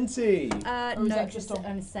nat 20! Or is No, that just just on-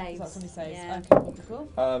 on saves. That's only saves. Yeah. Okay, cool.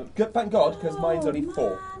 Good, thank God, because mine's only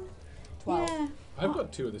 4. 12. Yeah. I've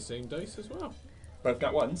got 2 of the same dice as well. Both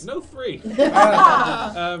nat ones. No, 3.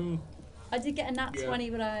 I did get a nat Yeah. 20,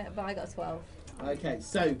 but I got a 12. Okay,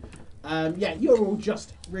 so you're all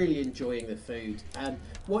just really enjoying the food. And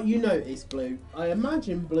what you notice, Blue, I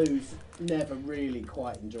imagine Blue's never really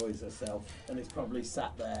quite enjoys herself, and is probably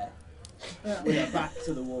sat there with her back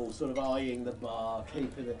to the wall, sort of eyeing the bar,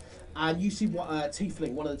 keeping it. And you see what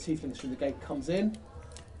tiefling, one of the tieflings from the gate, comes in.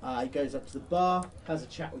 He goes up to the bar, has a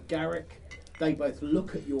chat with Garrick. They both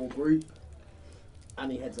look at your group,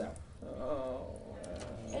 and he heads out.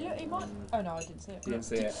 He might. Oh no, I didn't see it. Didn't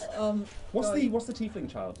see it. Go What's the tiefling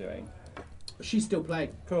child doing? She's still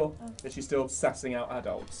playing. Cool. Is she still sassing out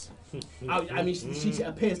adults? I mean, she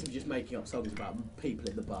appears to be just making up songs about people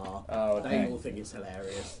in the bar. Oh, okay. They all think it's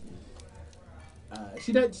hilarious.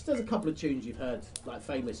 She does a couple of tunes you've heard, like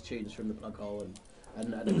famous tunes from the Plug Hole,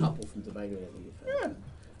 and a couple from Dominion that you've heard.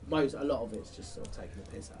 A lot of it's just sort of taking the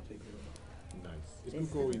piss out of people. Nice. Is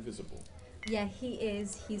Bugori visible? Yeah, he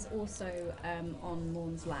is. He's also on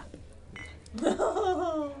Morn's lap.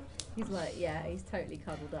 He's like, yeah, he's totally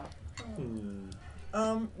cuddled up.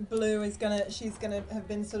 Blue is she's gonna have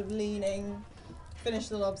been sort of leaning, finish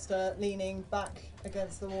the lobster, leaning back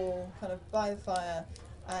against the wall, kind of by the fire,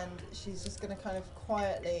 and she's just gonna kind of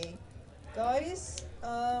quietly, guys,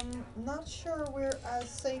 not sure we're as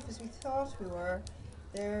safe as we thought we were.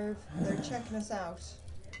 They're checking us out.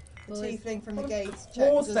 The Well, tiefling from the gates Of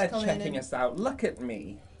course just they're come in checking and- us out. Look at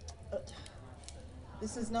me.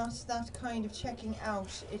 This is not that kind of checking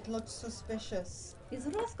out. It looks suspicious. Is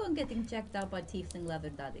Rothgon getting checked out by tiefling leather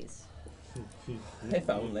daddies? If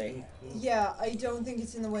only. Yeah, I don't think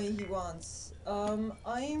it's in the way he wants. I'm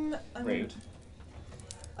Rude.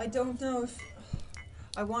 I don't know if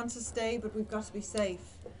I want to stay, but we've got to be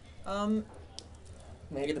safe.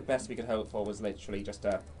 Maybe the best we could hope for was literally just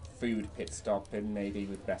a food pit stop, and maybe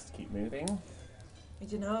we'd best keep moving. I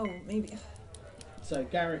don't know. Maybe. So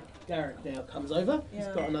Garrick now comes over. He's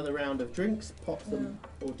Yeah. got another round of drinks, pops them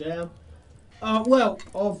all down. I've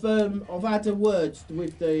had a word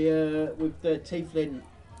with the tiefling.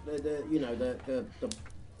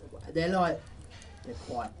 They're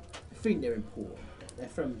quite. I think they're important. They're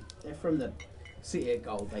from the City of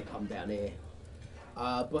Gold. They come down here.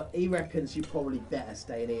 But he reckons you probably better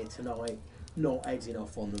staying here tonight, not heading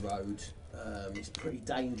off on the road. It's pretty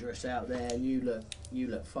dangerous out there, and you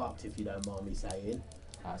look fucked if you don't mind me saying.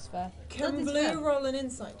 That's fair. Can That is Blue fair. roll an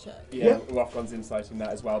insight check? Yeah, Rothgon's inciting that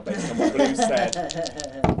as well, based on what Blue said.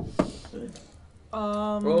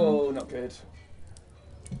 Oh, not good.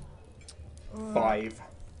 5.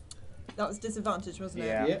 That was disadvantage, wasn't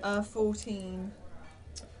Yeah. Yeah. 14.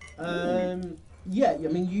 Yeah, I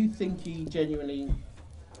mean, you think he genuinely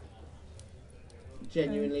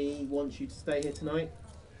wants you to stay here tonight?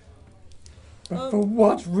 But for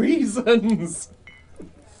what reasons?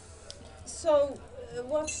 So,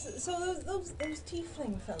 those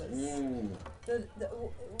tiefling fellas?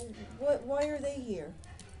 Why are they here?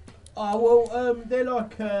 Oh well, they're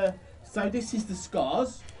like. So this is the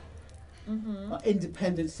Scars, Mm-hmm.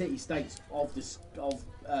 independent city-states of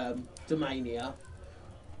Domania.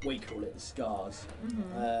 We call it the Scars,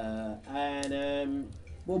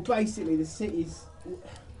 well, basically the cities.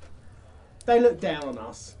 They look down on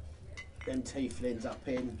us. Them tieflings up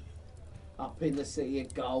in the City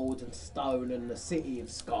of Gold and Stone and the City of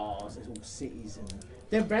Scars. There's all cities, and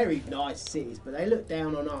they're very nice cities, but they look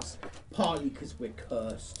down on us partly because we're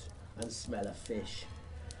cursed and smell of fish.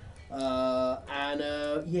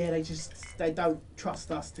 They don't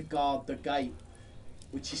trust us to guard the gate,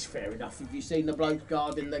 which is fair enough. Have you seen the bloke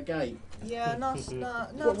guarding the gate? Yeah, not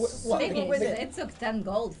what- super Maybe with it. it took 10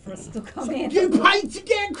 gold for us to come in. You paid to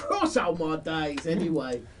get across, oh my days,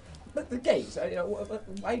 anyway. But the gate,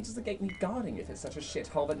 why does the gate need guarding if it's such a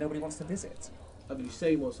shithole that nobody wants to visit? Have you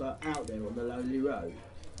seen what's out there on the lonely road?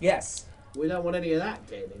 Yes. We don't want any of that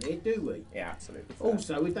getting in here, do we? Yeah, absolutely.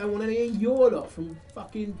 Also, we don't want any of your lot from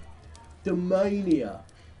fucking Domania.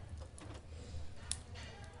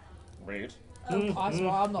 Rude. I swear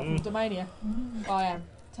I'm not from Domania. I am,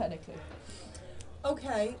 technically.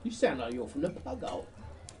 Okay. You sound like you're from the plug hole.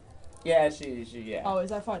 Yeah, yeah. Oh, is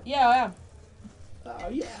that fine? Yeah, I am.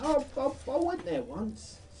 Yeah, I went there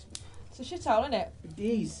once. It's a shithole, isn't it? It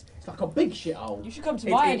is. It's like a big shithole. You should come to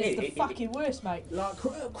It- my it- end. It's it- the it- fucking worst, mate. Like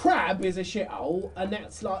Crab is a shithole, and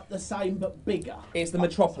that's like the same but bigger. It's the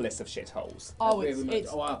metropolis of shitholes. Oh, Very much.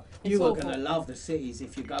 it's Well, it's you are awful. going to love the cities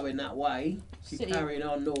if you're going that way. If you're City. carrying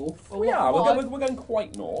on north. Well, We are. what We're going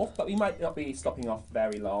quite north, but we might not be stopping off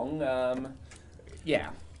very long. Yeah.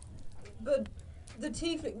 But the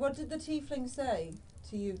tiefling, what did the tiefling say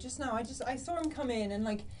to you just now? I saw him come in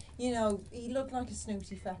and he looked like a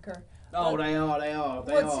snooty fecker. Oh, But they are.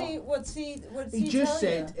 What's he He just tell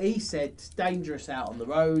said, you? he said, it's dangerous out on the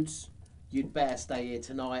roads. You'd better stay here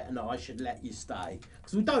tonight, and I should let you stay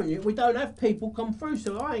because we don't have people come through,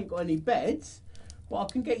 so I ain't got any beds. But I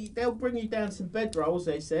can get you. They'll bring you down some bedrolls.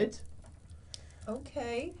 They said.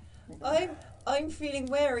 Okay, I'm feeling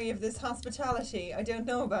wary of this hospitality. I don't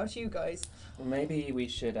know about you guys. Maybe we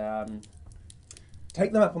should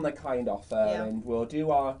take them up on their kind offer, Yeah. and we'll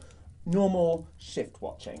do our normal shift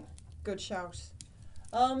watching. Good shout.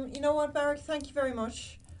 You know what, Barrick? Thank you very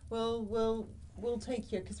much. We'll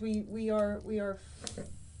take you because we are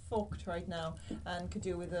fucked right now and could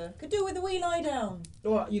do with a wee lie down.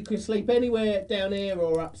 Well, you can sleep anywhere down here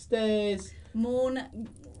or upstairs. Morn,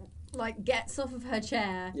 gets off of her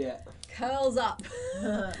chair, Yeah. curls up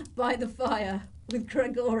by the fire with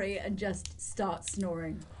Gregory, and just starts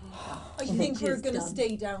snoring. I think Which we're is gonna done.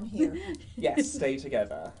 stay down here. Yes, stay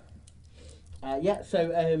together. And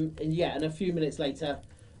a few minutes later,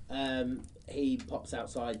 he pops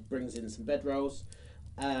outside, brings in some bedrolls,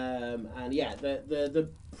 the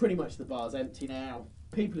pretty much the bar's empty now.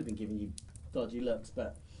 People have been giving you dodgy looks,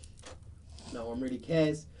 but no one really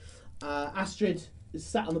cares. Astrid is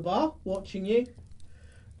sat on the bar watching you,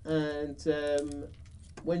 and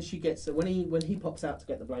when he pops out to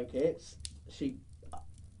get the blankets, she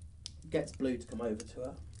gets Blue to come over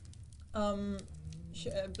to her.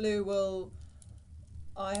 Blue will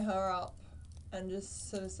eye her up and just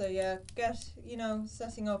sort of say, "Yeah,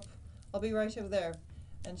 setting up. I'll be right over there,"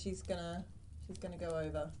 and she's gonna go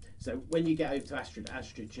over. So when you get over to Astrid,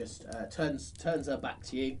 Astrid just turns her back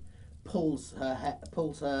to you, pulls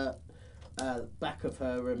her back of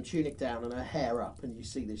her tunic down and her hair up, and you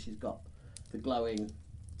see that she's got the glowing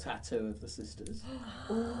tattoo of the sisters.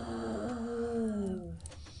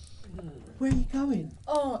 Where are you going?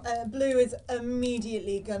 Blue is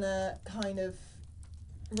immediately gonna kind of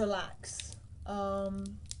relax.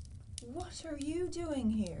 What are you doing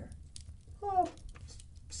here? Oh,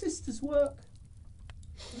 sisters' work.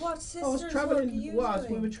 What I sisters was work are travelling. you We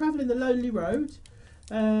doing? were travelling the lonely road,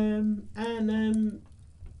 my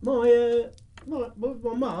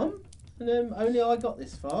mum, and only I got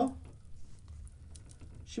this far.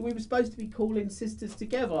 We were supposed to be calling sisters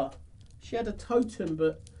together. She had a totem,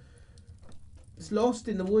 but it's lost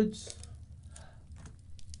in the woods.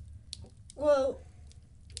 Well,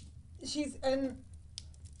 she's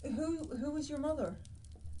who was your mother?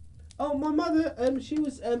 Oh, my mother. She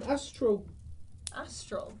was astral.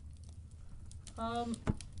 Astral. Do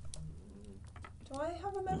I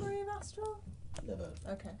have a memory of Astral? Never.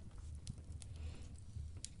 Okay.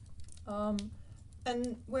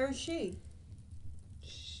 And where is she?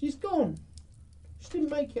 She's gone. She didn't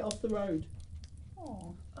make it off the road.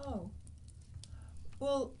 Oh. Oh.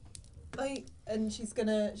 Well, she's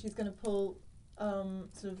gonna pull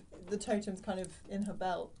sort of the totem's kind of in her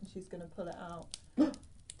belt, and she's gonna pull it out.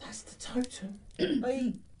 That's the totem.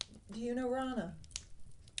 Do you know Rana?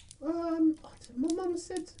 My mum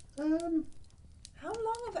said.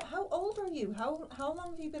 How old are you? How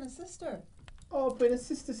long have you been a sister? Oh, I've been a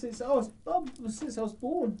sister since I was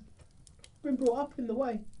born. Been brought up in the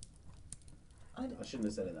way. I shouldn't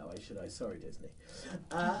have said it that way, should I? Sorry, Disney.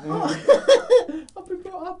 I've been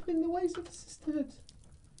brought up in the ways of the sisterhood.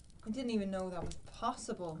 I didn't even know that was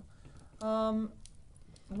possible.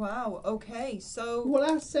 Wow. Okay. So. Well,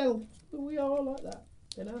 our cell, we are like that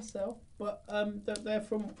in our cell. But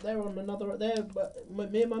they're on another there. But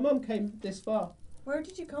me and my mum came this far. Where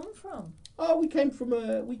did you come from? Oh, we came from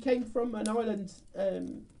an island.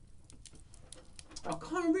 I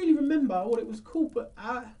can't really remember what it was called, but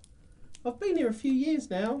I've been here a few years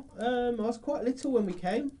now. I was quite little when we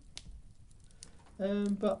came.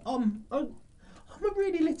 But I'm a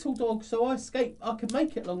really little dog, so I can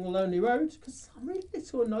make it along the lonely road because I'm really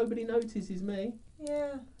little and nobody notices me.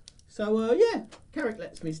 Yeah. So Carrick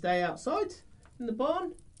lets me stay outside in the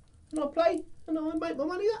barn, and I play and I make my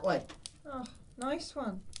money that way. Oh, nice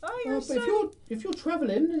one. Oh, you're But if you're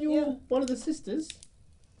travelling and you're Yeah. one of the sisters,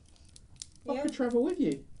 I Yeah. could travel with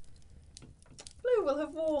you. Blue, too will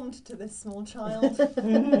have warmed to this small child.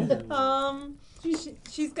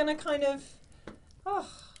 She's gonna kind of,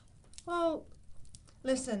 well,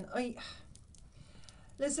 listen, I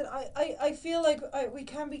feel like we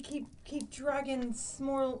can't keep dragging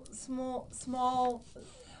small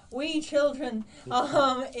wee children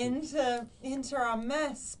into our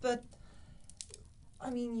mess, but I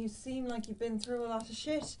mean, you seem like you've been through a lot of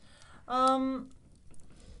shit.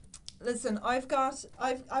 Listen, I've got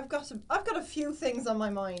a few things on my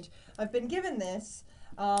mind. I've been given this.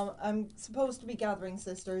 I'm supposed to be gathering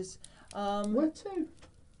sisters. Where to?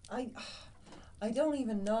 I don't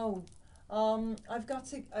even know. I've got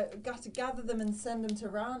to gather them and send them to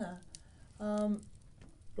Rana.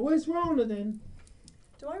 Where's Rana then?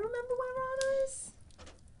 Do I remember where Rana is?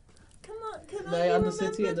 Can I The remember?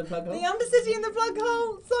 Undercity and the plug hole? The Undercity and the plug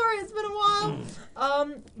hole. Sorry, it's been a while.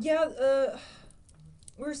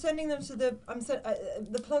 We're sending them to the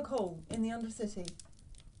plug hole in the Undercity.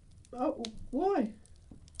 Oh, why?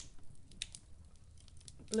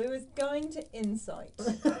 Blue is going to insight.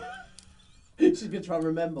 She's going to try and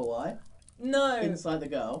remember why. No. Inside the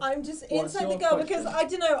girl. I'm just What's inside the your girl question? because I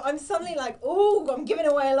don't know. I'm suddenly like, oh, I'm giving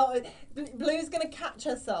away a lot. Blue's gonna catch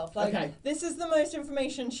herself. Like, Okay. this is the most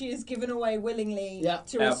information she has given away willingly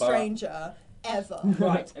to a Ever. stranger ever.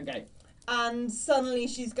 Right, okay. And suddenly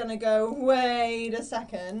she's gonna go, wait a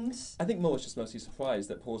second. I think Moore's just mostly surprised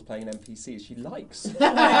that Paul's playing an NPC she likes.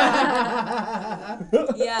 Yeah.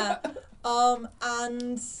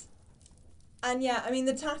 And yeah, I mean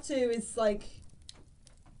the tattoo is like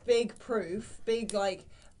big proof,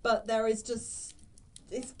 but there is just,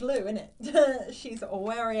 it's Blue, isn't it? She's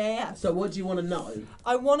wary AF. So what do you want to know?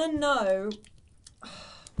 I want to know,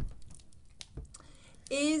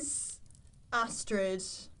 is Astrid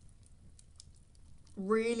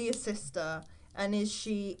really a sister, and is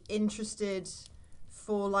she interested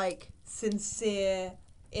for like sincere,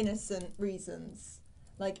 innocent reasons?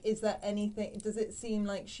 Like, is there anything, does it seem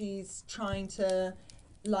like she's trying to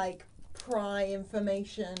like pry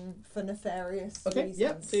information for nefarious reasons?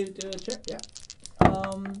 Yep, do a check, yeah.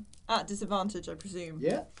 At disadvantage, I presume.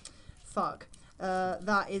 Yeah. Fuck.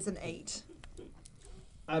 That is an 8.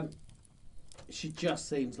 She just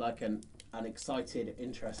seems like an excited,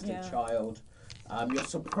 interested Yeah. child. You're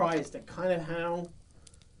surprised at kind of how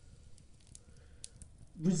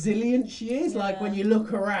resilient she is. Like when you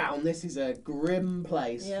look around, this is a grim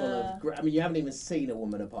place full of. I mean, you haven't even seen a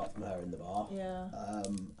woman apart from her in the bar. Yeah.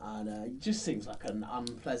 And it just seems like an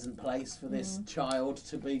unpleasant place for this child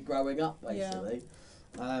to be growing up, basically.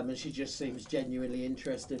 And she just seems genuinely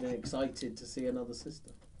interested and excited to see another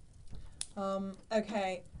sister.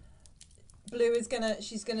 Okay. Blue is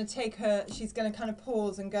she's gonna kind of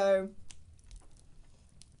pause and go,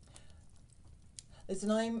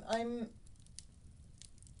 listen,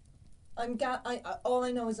 all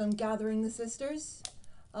I know is I'm gathering the sisters,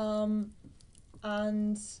 and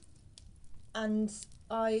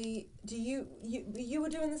you were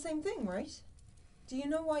doing the same thing, right? Do you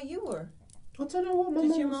know why you were? I don't know what my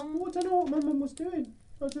mum was doing.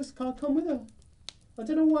 I just can't come with her. I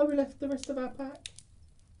don't know why we left the rest of our pack.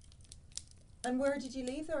 And where did you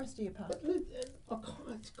leave the rest of your pack? I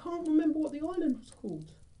can't remember what the island was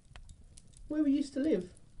called. Where we used to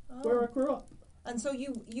live, where I grew up. And so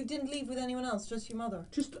you didn't leave with anyone else, just your mother?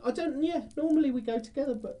 Normally we go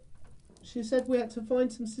together, but she said we had to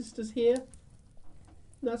find some sisters here.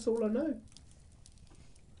 That's all I know.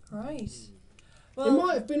 Right. It Well,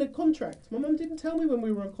 might have been a contract. My mum didn't tell me when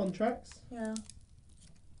we were on contracts. yeah.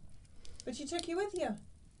 But she took you with you?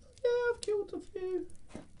 Yeah, I've killed a few.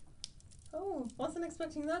 Oh, wasn't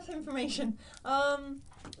expecting that information.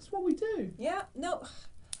 That's what we do. Yeah, no.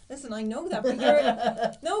 Listen, I know that,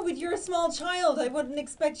 but you're a small child. I wouldn't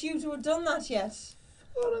expect you to have done that yet.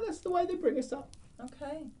 Oh no, that's the way they bring us up.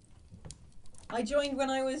 Okay. I joined when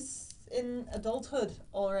I was in adulthood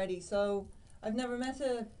already, so I've never met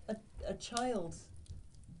a child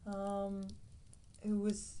who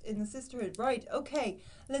was in the sisterhood. Right, okay.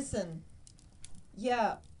 Listen.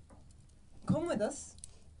 Yeah. Come with us.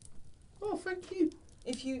 Oh, thank you.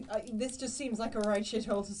 If you, this just seems like a right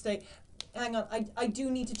shithole to stay. Hang on, I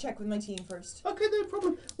do need to check with my team first. Okay, no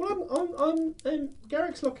problem. Well, I'm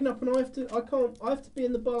Garrick's locking up, and I have to be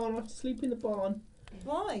in the barn. I have to sleep in the barn.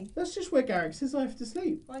 Why? That's just where Garrick says I have to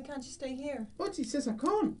sleep. Why can't you stay here? What? He says I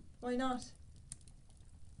can't. Why not?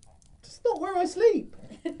 It's not where I sleep.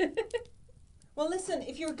 Well, listen,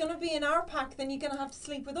 if you're going to be in our pack, then you're going to have to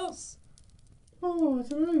sleep with us. Oh, I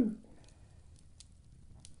don't know.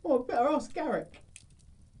 Oh, I better ask Garrick.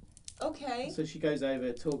 Okay. So she goes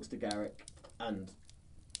over, talks to Garrick, and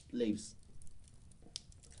leaves.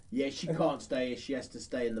 Yeah, she can't stay here. She has to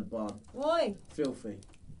stay in the barn. Why? Filthy.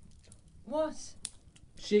 What?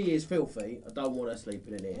 She is filthy. I don't want her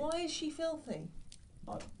sleeping in here. Why is she filthy?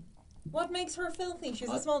 I- What makes her filthy? She's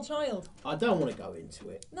I- a small child. I don't want to go into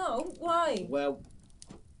it. No, why? Well,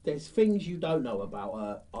 there's things you don't know about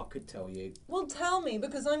her. I could tell you. Well, tell me,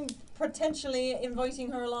 because I'm potentially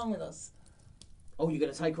inviting her along with us. Oh, you're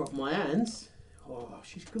going to take her off my hands? Oh,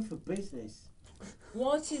 she's good for business.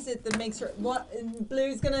 What is it that makes her...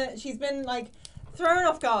 She's been, like, thrown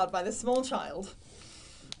off guard by this small child.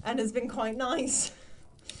 And has been quite nice.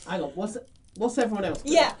 Hang on, what's everyone else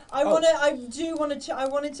doing? Yeah, I Oh.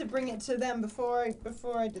 wanted to bring it to them before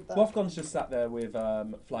I did that. Wolfgon's just sat there with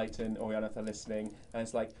Flight and Orianna listening, and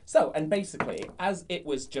it's like, so, and basically, as it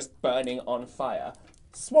was just burning on fire,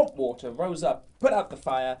 swamp water rose up, put out the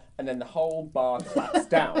fire, and then the whole bar collapsed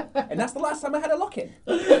down. And that's the last time I had a lock-in.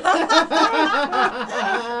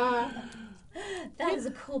 That is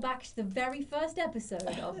a callback to the very first episode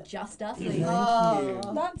of Just Us League.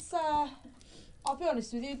 That's I'll be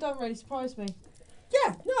honest with you, don't really surprise me.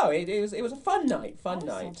 Yeah, no, it was a fun night,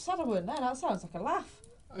 I'm sad I wouldn't know. That sounds like a laugh.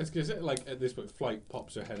 I was going to say, like, at this point, Flight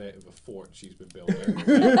pops her head out of a fort she's been building.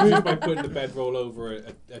 Just by putting the bedroll over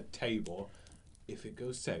a table. If it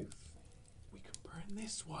goes south, we can burn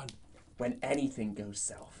this one. When anything goes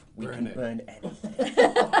south, we Burn can it. burn anything.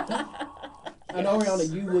 And Orianna,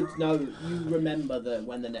 you would know, you remember that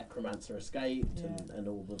when the necromancer escaped Yeah. and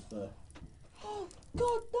all of the... Oh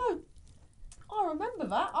God, no! I remember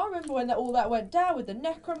that. I remember when all that went down with the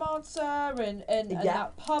necromancer and Yeah.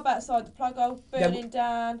 that pub outside the plug hole burning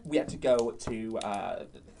down. We had to go to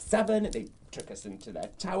 7. They took us into their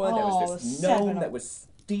tower. There was this Oh, gnome 7. that was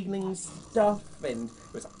stealing stuff, and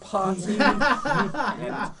it was a party.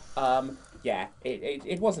 And yeah,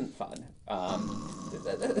 it wasn't fun.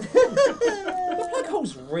 The plug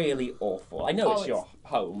hole's really awful. I know Oh, it's your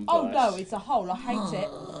home. Oh but no, it's a hole. I hate it.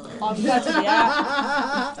 I'm glad to be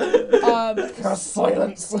out.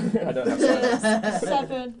 Silence. I don't have silence.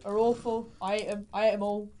 7 are awful. I ate them. I ate them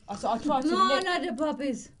all. I tried to No, nick. not the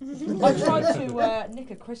puppies. I tried to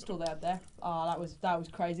nick a crystal there. Oh, that was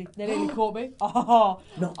crazy. They nearly caught me. Oh,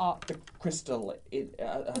 No, the crystal.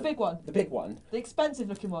 the big one, The big one. the expensive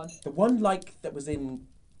looking one. The one like that was in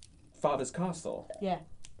Father's Castle. Yeah.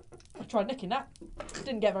 I tried nicking that.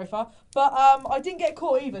 Didn't get very far. But I didn't get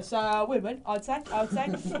caught either, so win-win, I would say.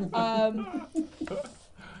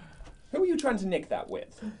 Who were you trying to nick that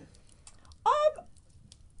with?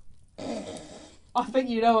 I think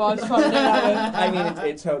you know what I was trying to do that with. I mean,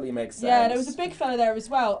 it totally makes sense. Yeah, there was a big fella there as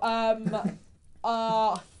well. I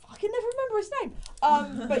can never remember his name.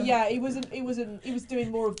 But yeah, he was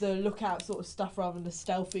doing more of the lookout sort of stuff rather than the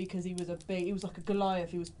stealthy because he was like a Goliath.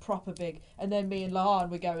 He was proper big. And then me and Lahan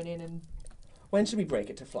were going in and. When should we break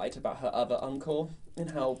it to Flight about her other uncle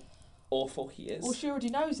and how awful he is? Well, she already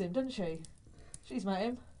knows him, doesn't she? She's met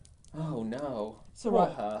him. Oh no. It's all Poor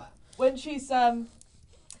right. her. When she's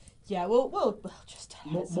yeah, we'll just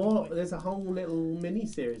tell her at some point. There's a whole little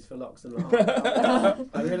mini-series for Locks and Locks.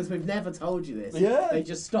 I realise we've never told you this. Yeah. They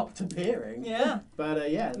just stopped appearing. Yeah. But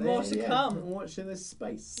yeah. More to come. Watch this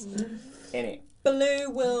space. In it.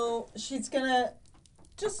 Baloo she's gonna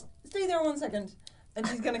just stay there 1 second, and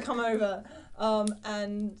she's gonna come over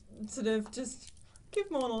and sort of just give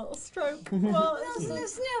Morn a little stroke. Well,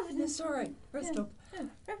 it's alright. Rest up.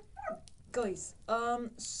 Guys,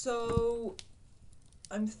 so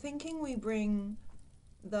I'm thinking we bring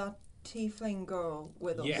that tiefling girl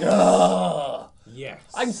with us. Yes. Ugh. Yes.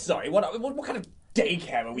 I'm sorry. What kind of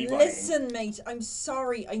daycare are we running? Listen, mate, I'm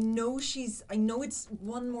sorry. I know it's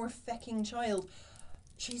one more fecking child.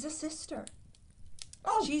 She's a sister.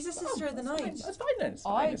 Oh, She's a sister of the that's fine. night. That's fine then. It's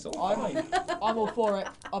fine. It's all fine. I'm all for it.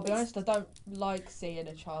 I'll be honest, I don't like seeing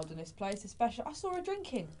a child in this place, especially. I saw her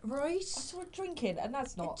drinking. Right? I saw her drinking, and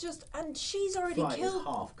that's not. And she's already Flight is killed.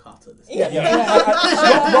 half cut at this. She's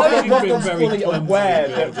been Robin's very fully clumsy aware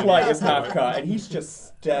with that it. Flight is half cut, and he's just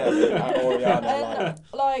staring at Orianna like. And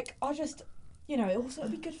like, I just, also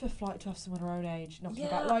it'd be good for Flight to have someone her own age knocking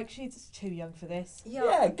about. Yeah. Like, she's too young for this.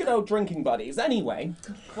 Yeah, good old drinking buddies. Anyway,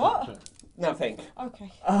 What? nothing. Okay.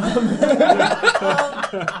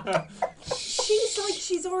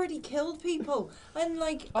 She's already killed people, and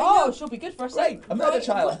like. I Oh, know- she'll be good for us. Great, a murder Right,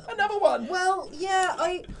 child. Another one. Well,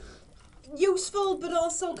 yeah, useful, but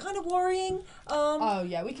also kind of worrying. Oh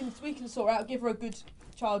yeah, we can sort her out. Give her a good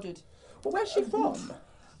childhood. Well, where's she from?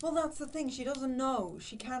 Well, that's the thing. She doesn't know.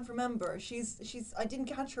 She can't remember. She's. I didn't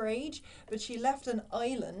catch her age, but she left an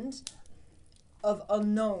island of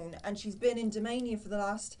unknown, and she's been in Domania for the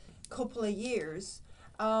last couple of years,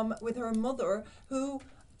 with her mother, who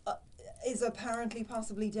is apparently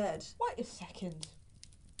possibly dead. Wait a second.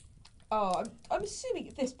 Oh, I'm assuming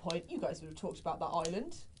at this point you guys would have talked about that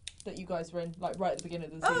island that you guys were in, like right at the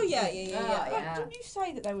beginning of the Oh season. yeah, yeah, yeah, yeah. Yeah. Didn't you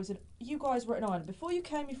say that you guys were at an island before you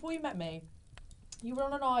met me? You were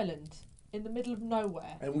on an island in the middle of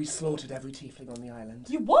nowhere. And we slaughtered every tiefling on the island.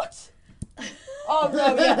 You what? Oh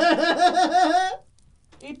no, yeah.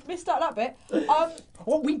 You missed out that bit.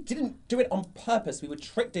 Well, we didn't do it on purpose. We were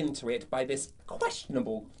tricked into it by this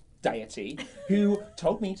questionable deity who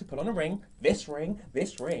told me to put on a ring. This ring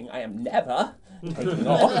I am never taking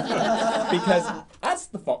off. Because as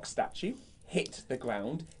the fox statue hit the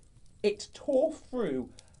ground, it tore through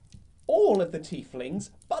all of the tieflings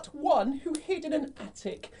but one who hid in an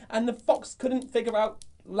attic, and the fox couldn't figure out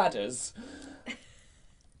ladders.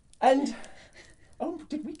 And, oh,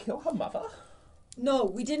 did we kill her mother? No,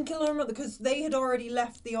 we didn't kill her mother because they had already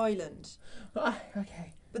left the island. Ah,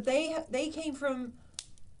 okay. But they came from.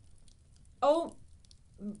 Oh,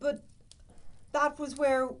 but that was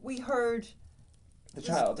where we heard. The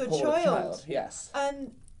child. The call of the child. yes.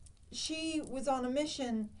 And she was on a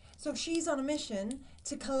mission. So she's on a mission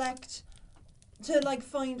to collect, to like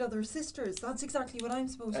find other sisters. That's exactly what I'm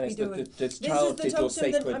supposed to be doing. This This child is the did your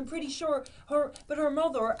totem that sacred. I'm pretty sure her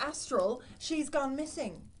mother, Astral, she's gone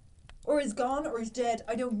missing. Or is gone, or is dead,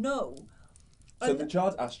 I don't know. So And- the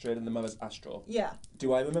child's Astrid and the mother's Astral. Yeah.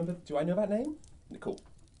 Do I know that name? Cool.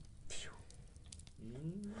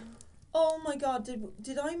 Oh my god,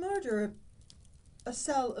 did I murder a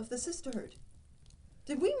cell of the sisterhood?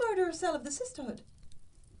 Did we murder a cell of the sisterhood?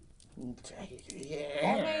 I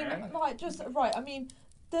mean, like, just right. I mean,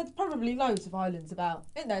 there's probably loads of islands about.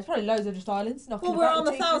 Isn't there? There's probably loads of just islands. Well, knocking we're about on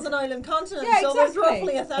the a teeth. 1,000-island continent, Yeah, so there's exactly.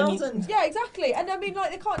 roughly 1,000. Yeah, exactly. And I mean, like,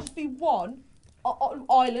 there can't just be one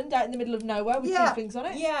island out in the middle of nowhere with Yeah. tieflings on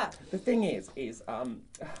it. Yeah. The thing is the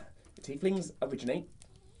tieflings originate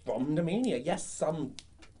from Domania. Yes, some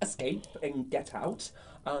escape and get out,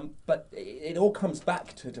 but it all comes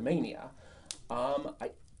back to Domania. I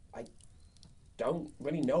don't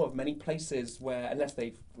really know of many places where, unless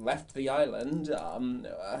they've left the island,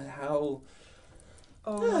 how.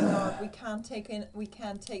 Oh my god, we cannot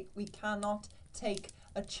take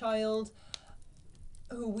a child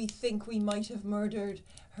who we think we might have murdered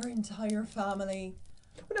her entire family.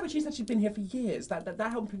 Well, no, but she said she'd been here for years. That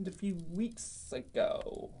happened a few weeks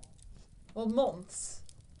ago. Well, months.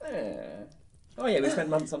 Oh yeah, we spent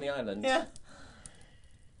months on the island. Yeah.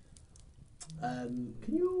 Can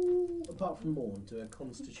you, apart from Morn, do a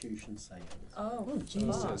Constitution saving? Oh,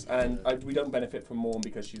 Jesus. And we don't benefit from Morn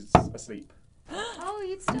because she's asleep. Oh,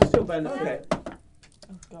 you'd Still still. benefit. Okay.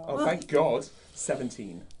 Oh god. Oh, thank God.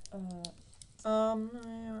 17.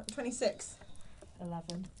 26.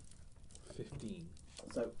 11. 15.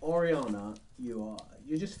 So Oriana, you're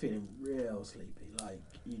just feeling real sleepy. Like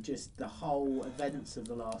the whole events of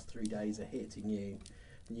the last 3 days are hitting you,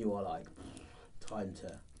 and you are like,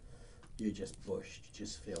 you're just bushed. You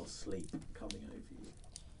just feel sleep coming over you.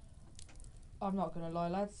 I'm not gonna lie,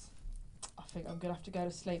 lads. I think I'm gonna have to go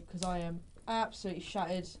to sleep because I am absolutely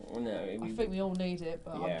shattered. No, I think we all need it,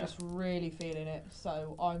 but Yeah. I'm just really feeling it.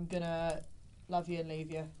 So I'm gonna love you and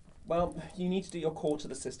leave you. well, you need to do your call to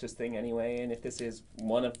the sisters thing anyway, and if this is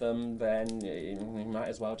one of them, then you might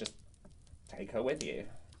as well just take her with you.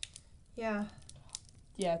 Yeah.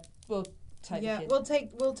 Yeah, we'll take Yeah, the kid.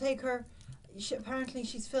 we'll take her. Apparently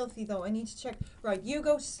she's filthy though. I need to check. Right, you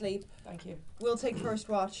go to sleep. Thank you. We'll take first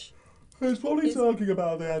watch. He's probably Is- talking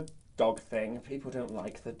about that dog thing. People don't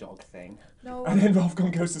like the dog thing. No. And then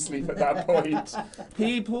Rolfgon goes to sleep at that point.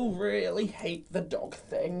 People really hate the dog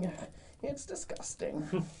thing. It's disgusting.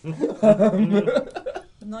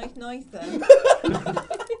 Night then.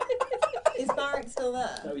 Is Barrack still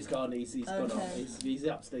there? No, he's gone. He's gone Okay. off. He's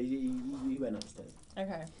upstairs. He went upstairs,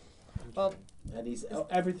 Okay. Well, and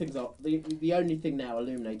everything's up. The only thing now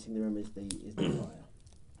illuminating the room is the fire.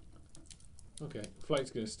 Okay,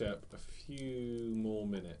 Flight's going to step a few more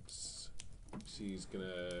minutes. She's going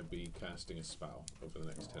to be casting a spell over the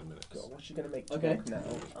next 10 minutes. God, what's she going to make Okay. talk now?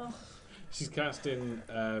 oh, She's casting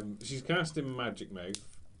Magic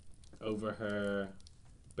Mouth over her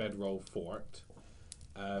bedroll fort.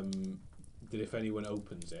 That if anyone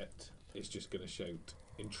opens it, it's just going to shout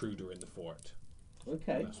 "Intruder in the fort."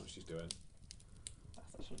 Okay. That's what she's doing.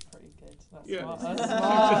 That's actually pretty good. That's Yeah. smart. That's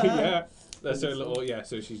smart. Yeah, that's her little. Yeah,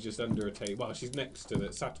 so she's just under a table. Well, she's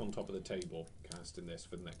sat on top of the table, casting this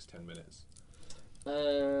for the next 10 minutes.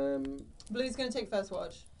 Blue's gonna take first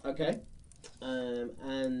watch. Okay.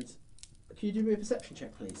 And can you do me a perception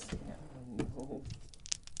check, please?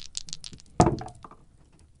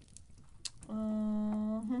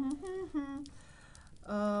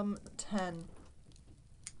 10.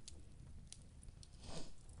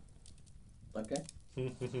 Okay.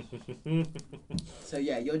 So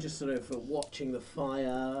yeah, you're just sort of watching the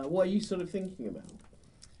fire. What are you sort of thinking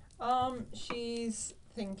about? She's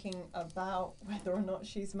thinking about whether or not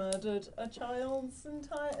she's murdered a child's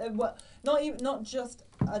entire, well, not just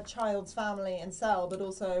a child's family and cell, but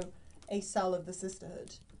also a cell of the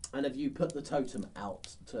sisterhood. And have you put the totem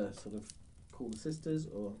out to sort of call the sisters,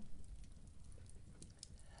 or?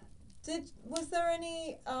 Was there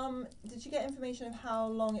any, did you get information of how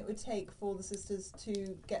long it would take for the sisters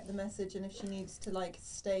to get the message, and if she needs to, like,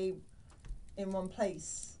 stay in one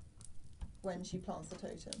place when she plants the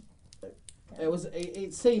totem?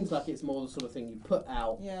 It seems like it's more the sort of thing you put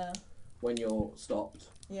out Yeah, when you're stopped,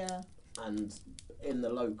 yeah, and in the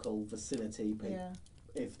local vicinity, yeah.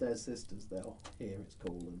 if there's sisters, they'll hear its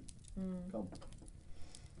call and come.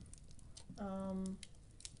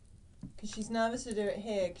 Because she's nervous to do it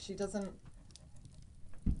here, because she doesn't.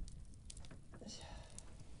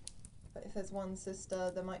 But if there's one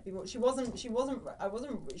sister, there might be more. She wasn't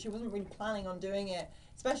really planning on doing it,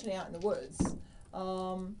 especially out in the woods,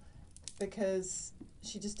 because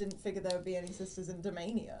she just didn't figure there would be any sisters in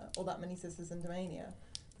Domania, or that many sisters in Domania.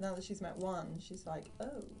 Now that she's met one, she's like,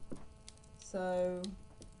 oh. So,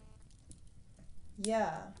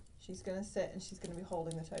 yeah, she's gonna sit and she's gonna be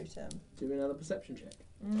holding the totem. Do another perception check.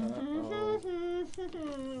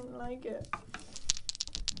 Like it.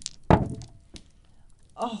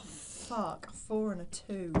 Oh fuck! A 4 and a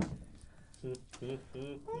 2.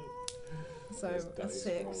 So This a dice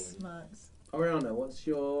 6 rolling. max. Oriana, what's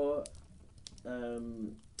your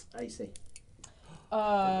AC?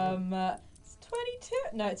 It's 22.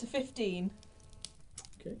 No, it's a 15.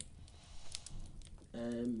 Okay. I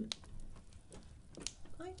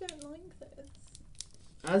don't like this.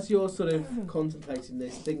 As you're sort of contemplating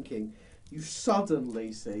this, thinking, you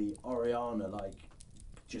suddenly see Oriana like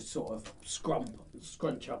just sort of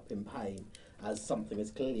scrunch up in pain as something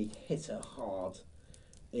has clearly hit her hard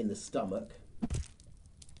in the stomach.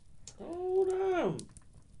 Oh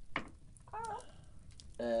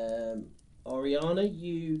damn! Oriana,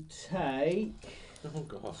 you take Oh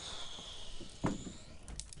god.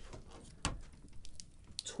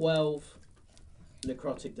 12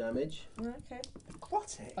 necrotic damage. Okay.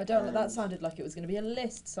 Aquatic. I don't know. That sounded like it was going to be a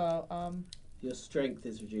list. So Your strength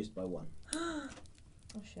is reduced by 1. Oh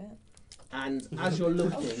shit. And as you're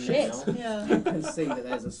looking shit. now, Yeah. you can see that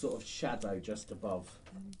there's a sort of shadow just above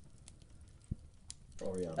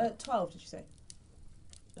Oriana. 12. Did you say?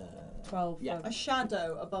 12. Yeah. A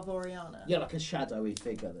shadow above Oriana. Yeah, like a shadowy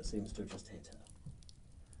figure that seems to have just hit her.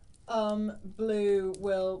 Blue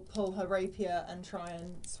will pull her rapier and try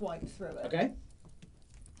and swipe through it. Okay.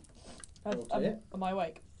 Roll to hit. Am I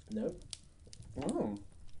awake? No. Oh.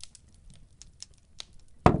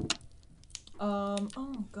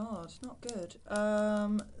 Oh god, not good.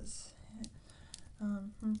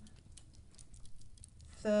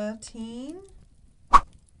 13.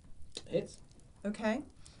 Hits. Okay.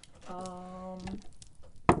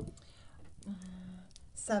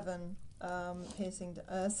 7 piercing,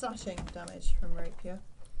 slashing damage from rapier.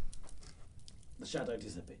 The shadow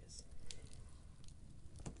disappears.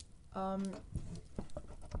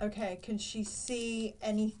 Okay. Can she see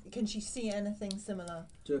anything similar?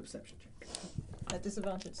 Do a perception check. At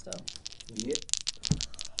disadvantage still. Yep.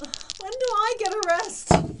 When do I get a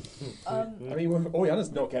rest? I mean,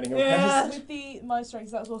 Oriana's not getting a Yeah. rest. With my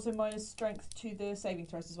strength, that's also minus strength to the saving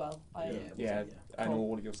throws as well. Yeah, and Cool.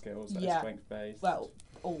 all of your skills are Yeah. strength based. Well,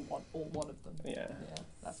 all one of them. Yeah. Yeah,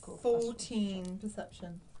 that's cool. 14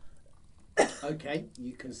 perception. Okay,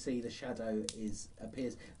 you can see the shadow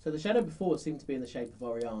appears. So the shadow before seemed to be in the shape of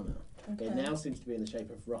Oriana. Okay. It now seems to be in the shape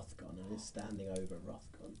of Rothgon and is standing over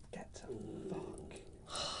Rothgon. Get to fuck.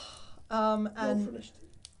 Roll And for initiative.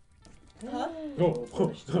 huh? Roll for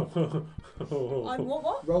initiative. I'm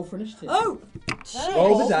what? Roll for initiative. Oh,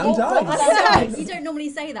 Roll the damn dice. You don't normally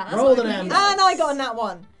say that. That's Roll why the I damn confused. dice. and I got a nat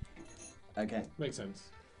 1. Okay, Makes sense.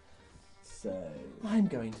 so I'm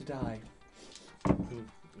going to die. And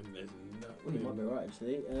there's well, you might be nothing. right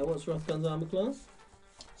actually. What's Rothgon's armor class?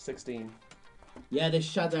 16. Yeah, this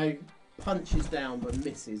shadow punches down but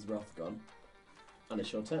misses Rothgon. And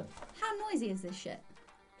it's your turn. How noisy is this shit?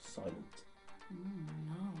 Silent.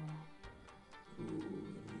 No. Ooh,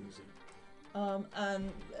 the music.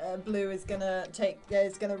 And Blue is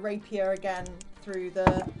gonna rapier again through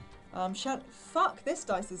the fuck, this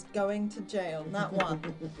dice is going to jail. Nat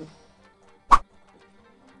 1.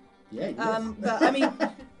 Yeah, you But I mean,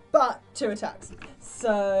 but 2 attacks.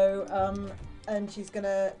 So and she's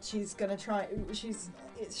gonna try.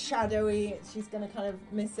 It's shadowy. She's gonna kind of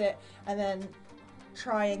miss it, and then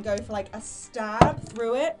try and go for like a stab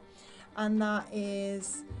through it, and that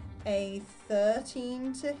is a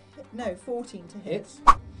 14 to hit. Hits.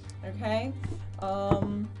 Okay.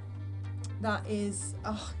 That is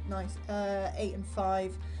nice. 8 and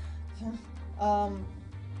 5.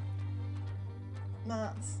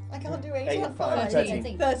 Maths. I can't do 8 8 and and 5.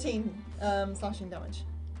 13. 13 slashing damage.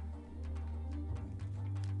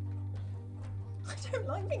 I don't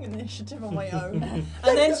like being initiative on my own.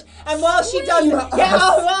 and while she does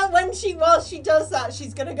while she does that,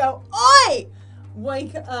 she's gonna go, "Oi!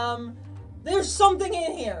 Wake there's something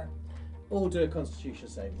in here." All do a Constitution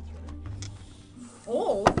saving throw.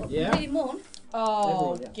 Oh. Yeah. Really more.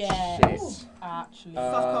 Oh, Everyone, yeah. Shit. Actually.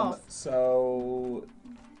 Fuck off. So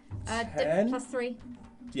 10? Plus 3.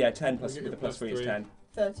 Yeah, 10 plus I'll with get the plus your 3 is +3. 10.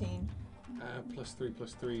 13. +3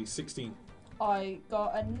 +3, 16. I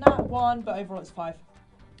got a nat 1, but overall it's 5.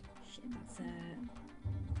 Shit, that's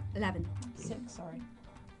 11. 6, sorry.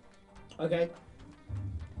 Okay.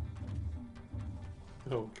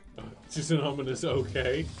 Oh, just an ominous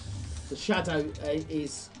okay. The shadow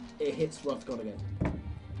it hits Rothgon again.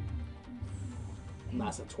 And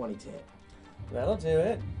that's a 20 to hit. That'll do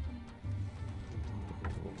it.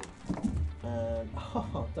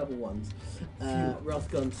 Double ones.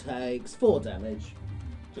 Rothgon takes 4 damage.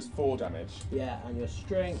 Just 4 damage. Yeah, and your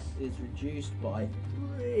strength is reduced by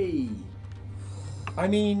 3. I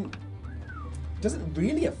mean, doesn't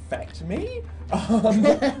really affect me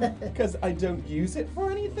because I don't use it for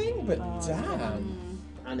anything. But damn,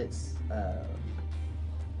 And it's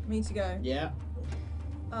Me to go. yeah.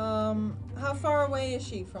 How far away is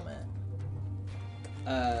she from it?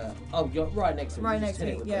 You're right next to it. Right You next just to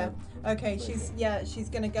hit it, with yeah. the- Okay, she's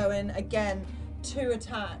gonna go in again. 2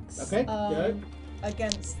 attacks. Okay, go.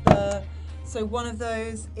 Against the. So one of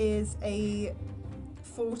those is a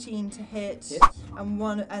 14 to hit, Hits.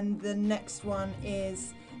 and the next one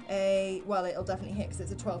is it'll definitely hit because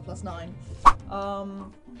it's a 12 plus 9.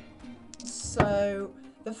 So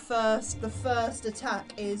the first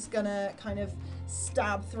attack is gonna kind of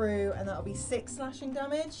stab through, and that'll be 6 slashing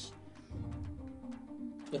damage.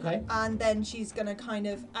 Okay. And then she's gonna kind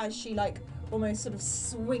of, as she almost sort of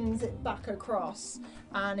swings it back across,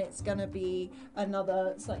 and it's gonna be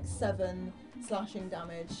another 7 slashing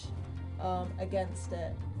damage against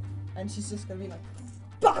it, and she's just gonna be like,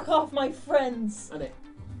 "Back off, my friends!" And it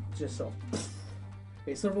just sort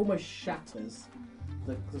of almost shatters.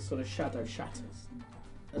 The sort of shadow shatters,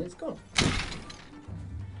 and it's gone.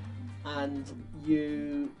 And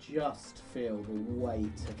you just feel the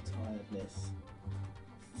weight of tiredness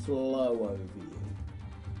flow over you,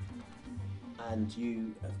 and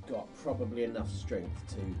you have got probably enough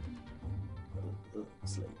strength to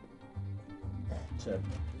sleep. To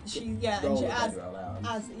roll the bedroll out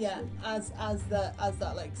and sleep. as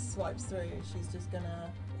that swipes through, she's just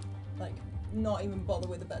gonna not even bother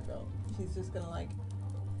with the bedroll. She's just gonna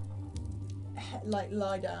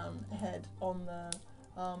lie down, head on the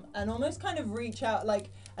and almost kind of reach out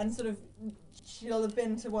and sort of, she'll have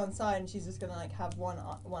been to one side, and she's just gonna have one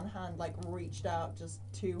hand reached out just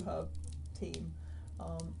to her team,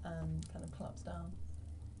 and kind of collapse down,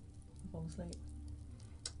 fall asleep.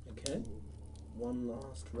 Okay. One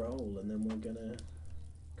last roll, and then we're gonna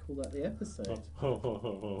call that the episode.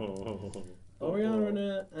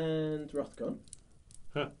 Oriana and Rothgon,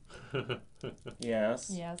 yes.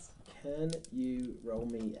 Yes. can you roll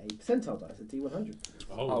me a percentile dice, a D100?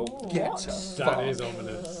 Oh, get a that fuck. is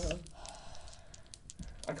ominous.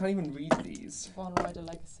 I can't even read these. Von Rider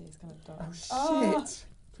Legacy is going to die. Oh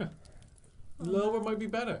shit! Lower might be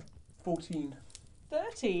better. 14.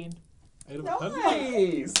 13. 8 of 100.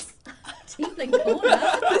 Nice. Tiefling corner.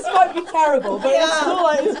 This might be terrible, but it's still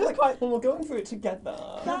it's just quite. Well, we're going through it together.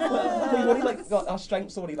 We've only got our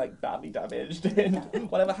strengths already badly damaged, and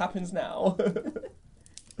whatever happens now.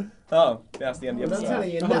 Oh, that's the end of the I'm not episode.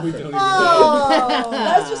 telling you Oh, we nothing. don't even know. Oh!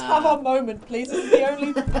 Let's just have our moment, please. This is the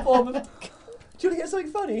only form of. Do you want to get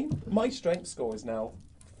something funny? My strength score is now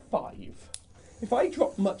 5. If I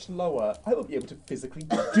drop much lower, I won't be able to physically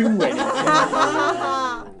do anything.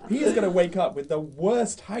 He is going to wake up with the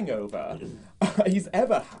worst hangover he's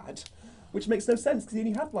ever had, which makes no sense because he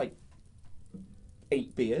only had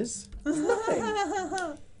 8 beers. It's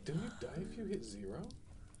nothing. Do you die if you hit 0?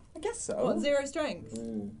 I guess so. What, 0 strength?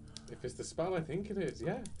 If it's the spell, I think it is.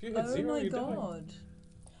 Yeah. If you hit Oh 0, my you die. god.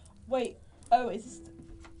 Wait. Is this?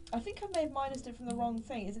 I think I may have minused it from the wrong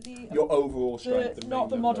thing. Is it the? Your overall strength. the not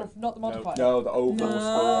the main model, number. not the modifier. No, the overall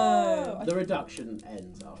score. Oh, The reduction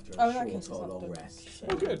ends after Oh, a in that short case, it's or not long done. rest. So.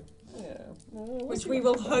 Oh, good. Yeah. Which we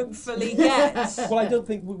will hopefully get. Well, I don't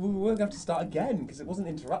think we were going to have to start again because it wasn't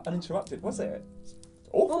uninterrupted, was it?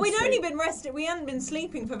 Awful Well, we'd sleep. only been rested. We hadn't been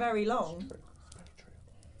sleeping for very long.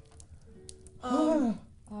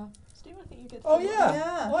 I think you get. Oh yeah,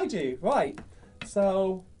 Yeah. I do. Right.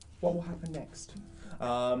 So, what will happen next?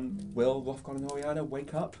 Will Rothgon and Oriana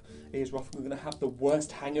wake up? Is Rothgon going to have the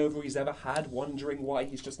worst hangover he's ever had, wondering why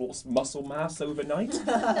he's just lost muscle mass overnight?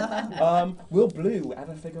 Will Blue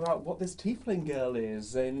ever figure out what this tiefling girl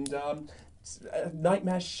is? And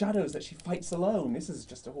nightmare shadows that she fights alone. This is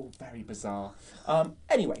just all very bizarre.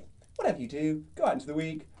 Anyway, whatever you do, go out into the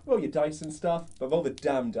week, roll your dice and stuff, but roll the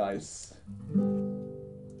damn dice.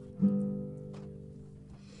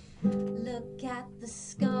 Look at the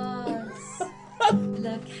scars.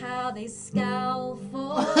 Look how they scowl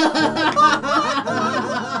for.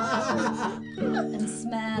 And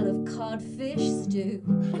smell of codfish stew.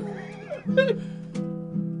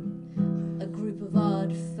 A group of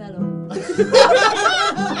odd fellows.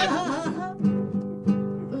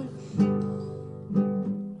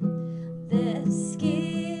 Their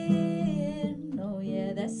skin, oh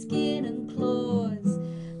yeah, their skin and claws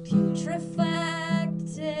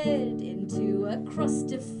putrefacted into a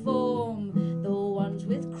crustiform. The ones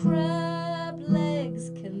with crab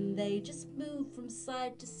legs, can they just move from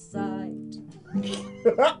side to side?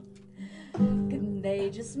 Can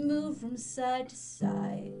they just move from side to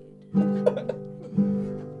side?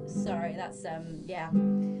 Sorry, that's yeah.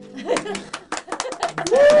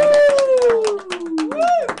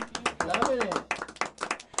 Loving it.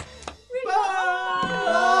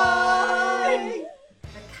 Bye.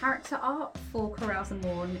 The character art for Carousel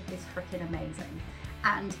Morn is freaking amazing,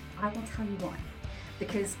 and I will tell you why.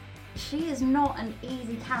 Because she is not an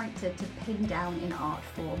easy character to pin down in art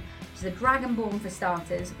form. She's a Dragonborn for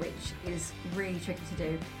starters, which is really tricky to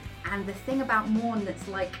do. And the thing about Morn that's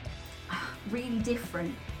like really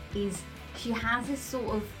different is she has this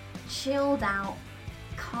sort of chilled out,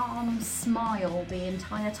 calm smile the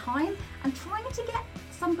entire time, and trying to get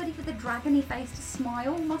somebody with a dragony face to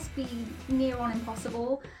smile must be near on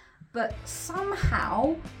impossible. But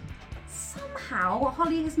somehow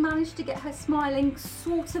Holly has managed to get her smiling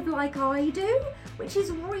sort of like I do, which is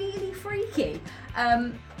really freaky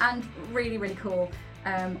and really, really cool.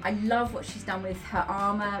 I love what she's done with her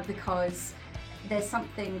armour, because there's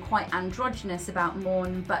something quite androgynous about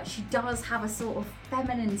Morn, but she does have a sort of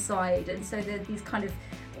feminine side, and so there are these kind of,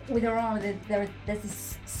 with her armour, there's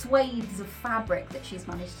this swathes of fabric that she's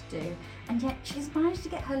managed to do, and yet she's managed to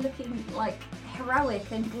get her looking like heroic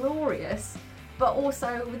and glorious, but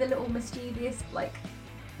also with a little mischievous like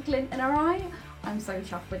glint in her eye. I'm so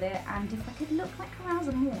chuffed with it, and if I could look like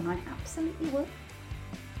Carousel Morn, I absolutely would.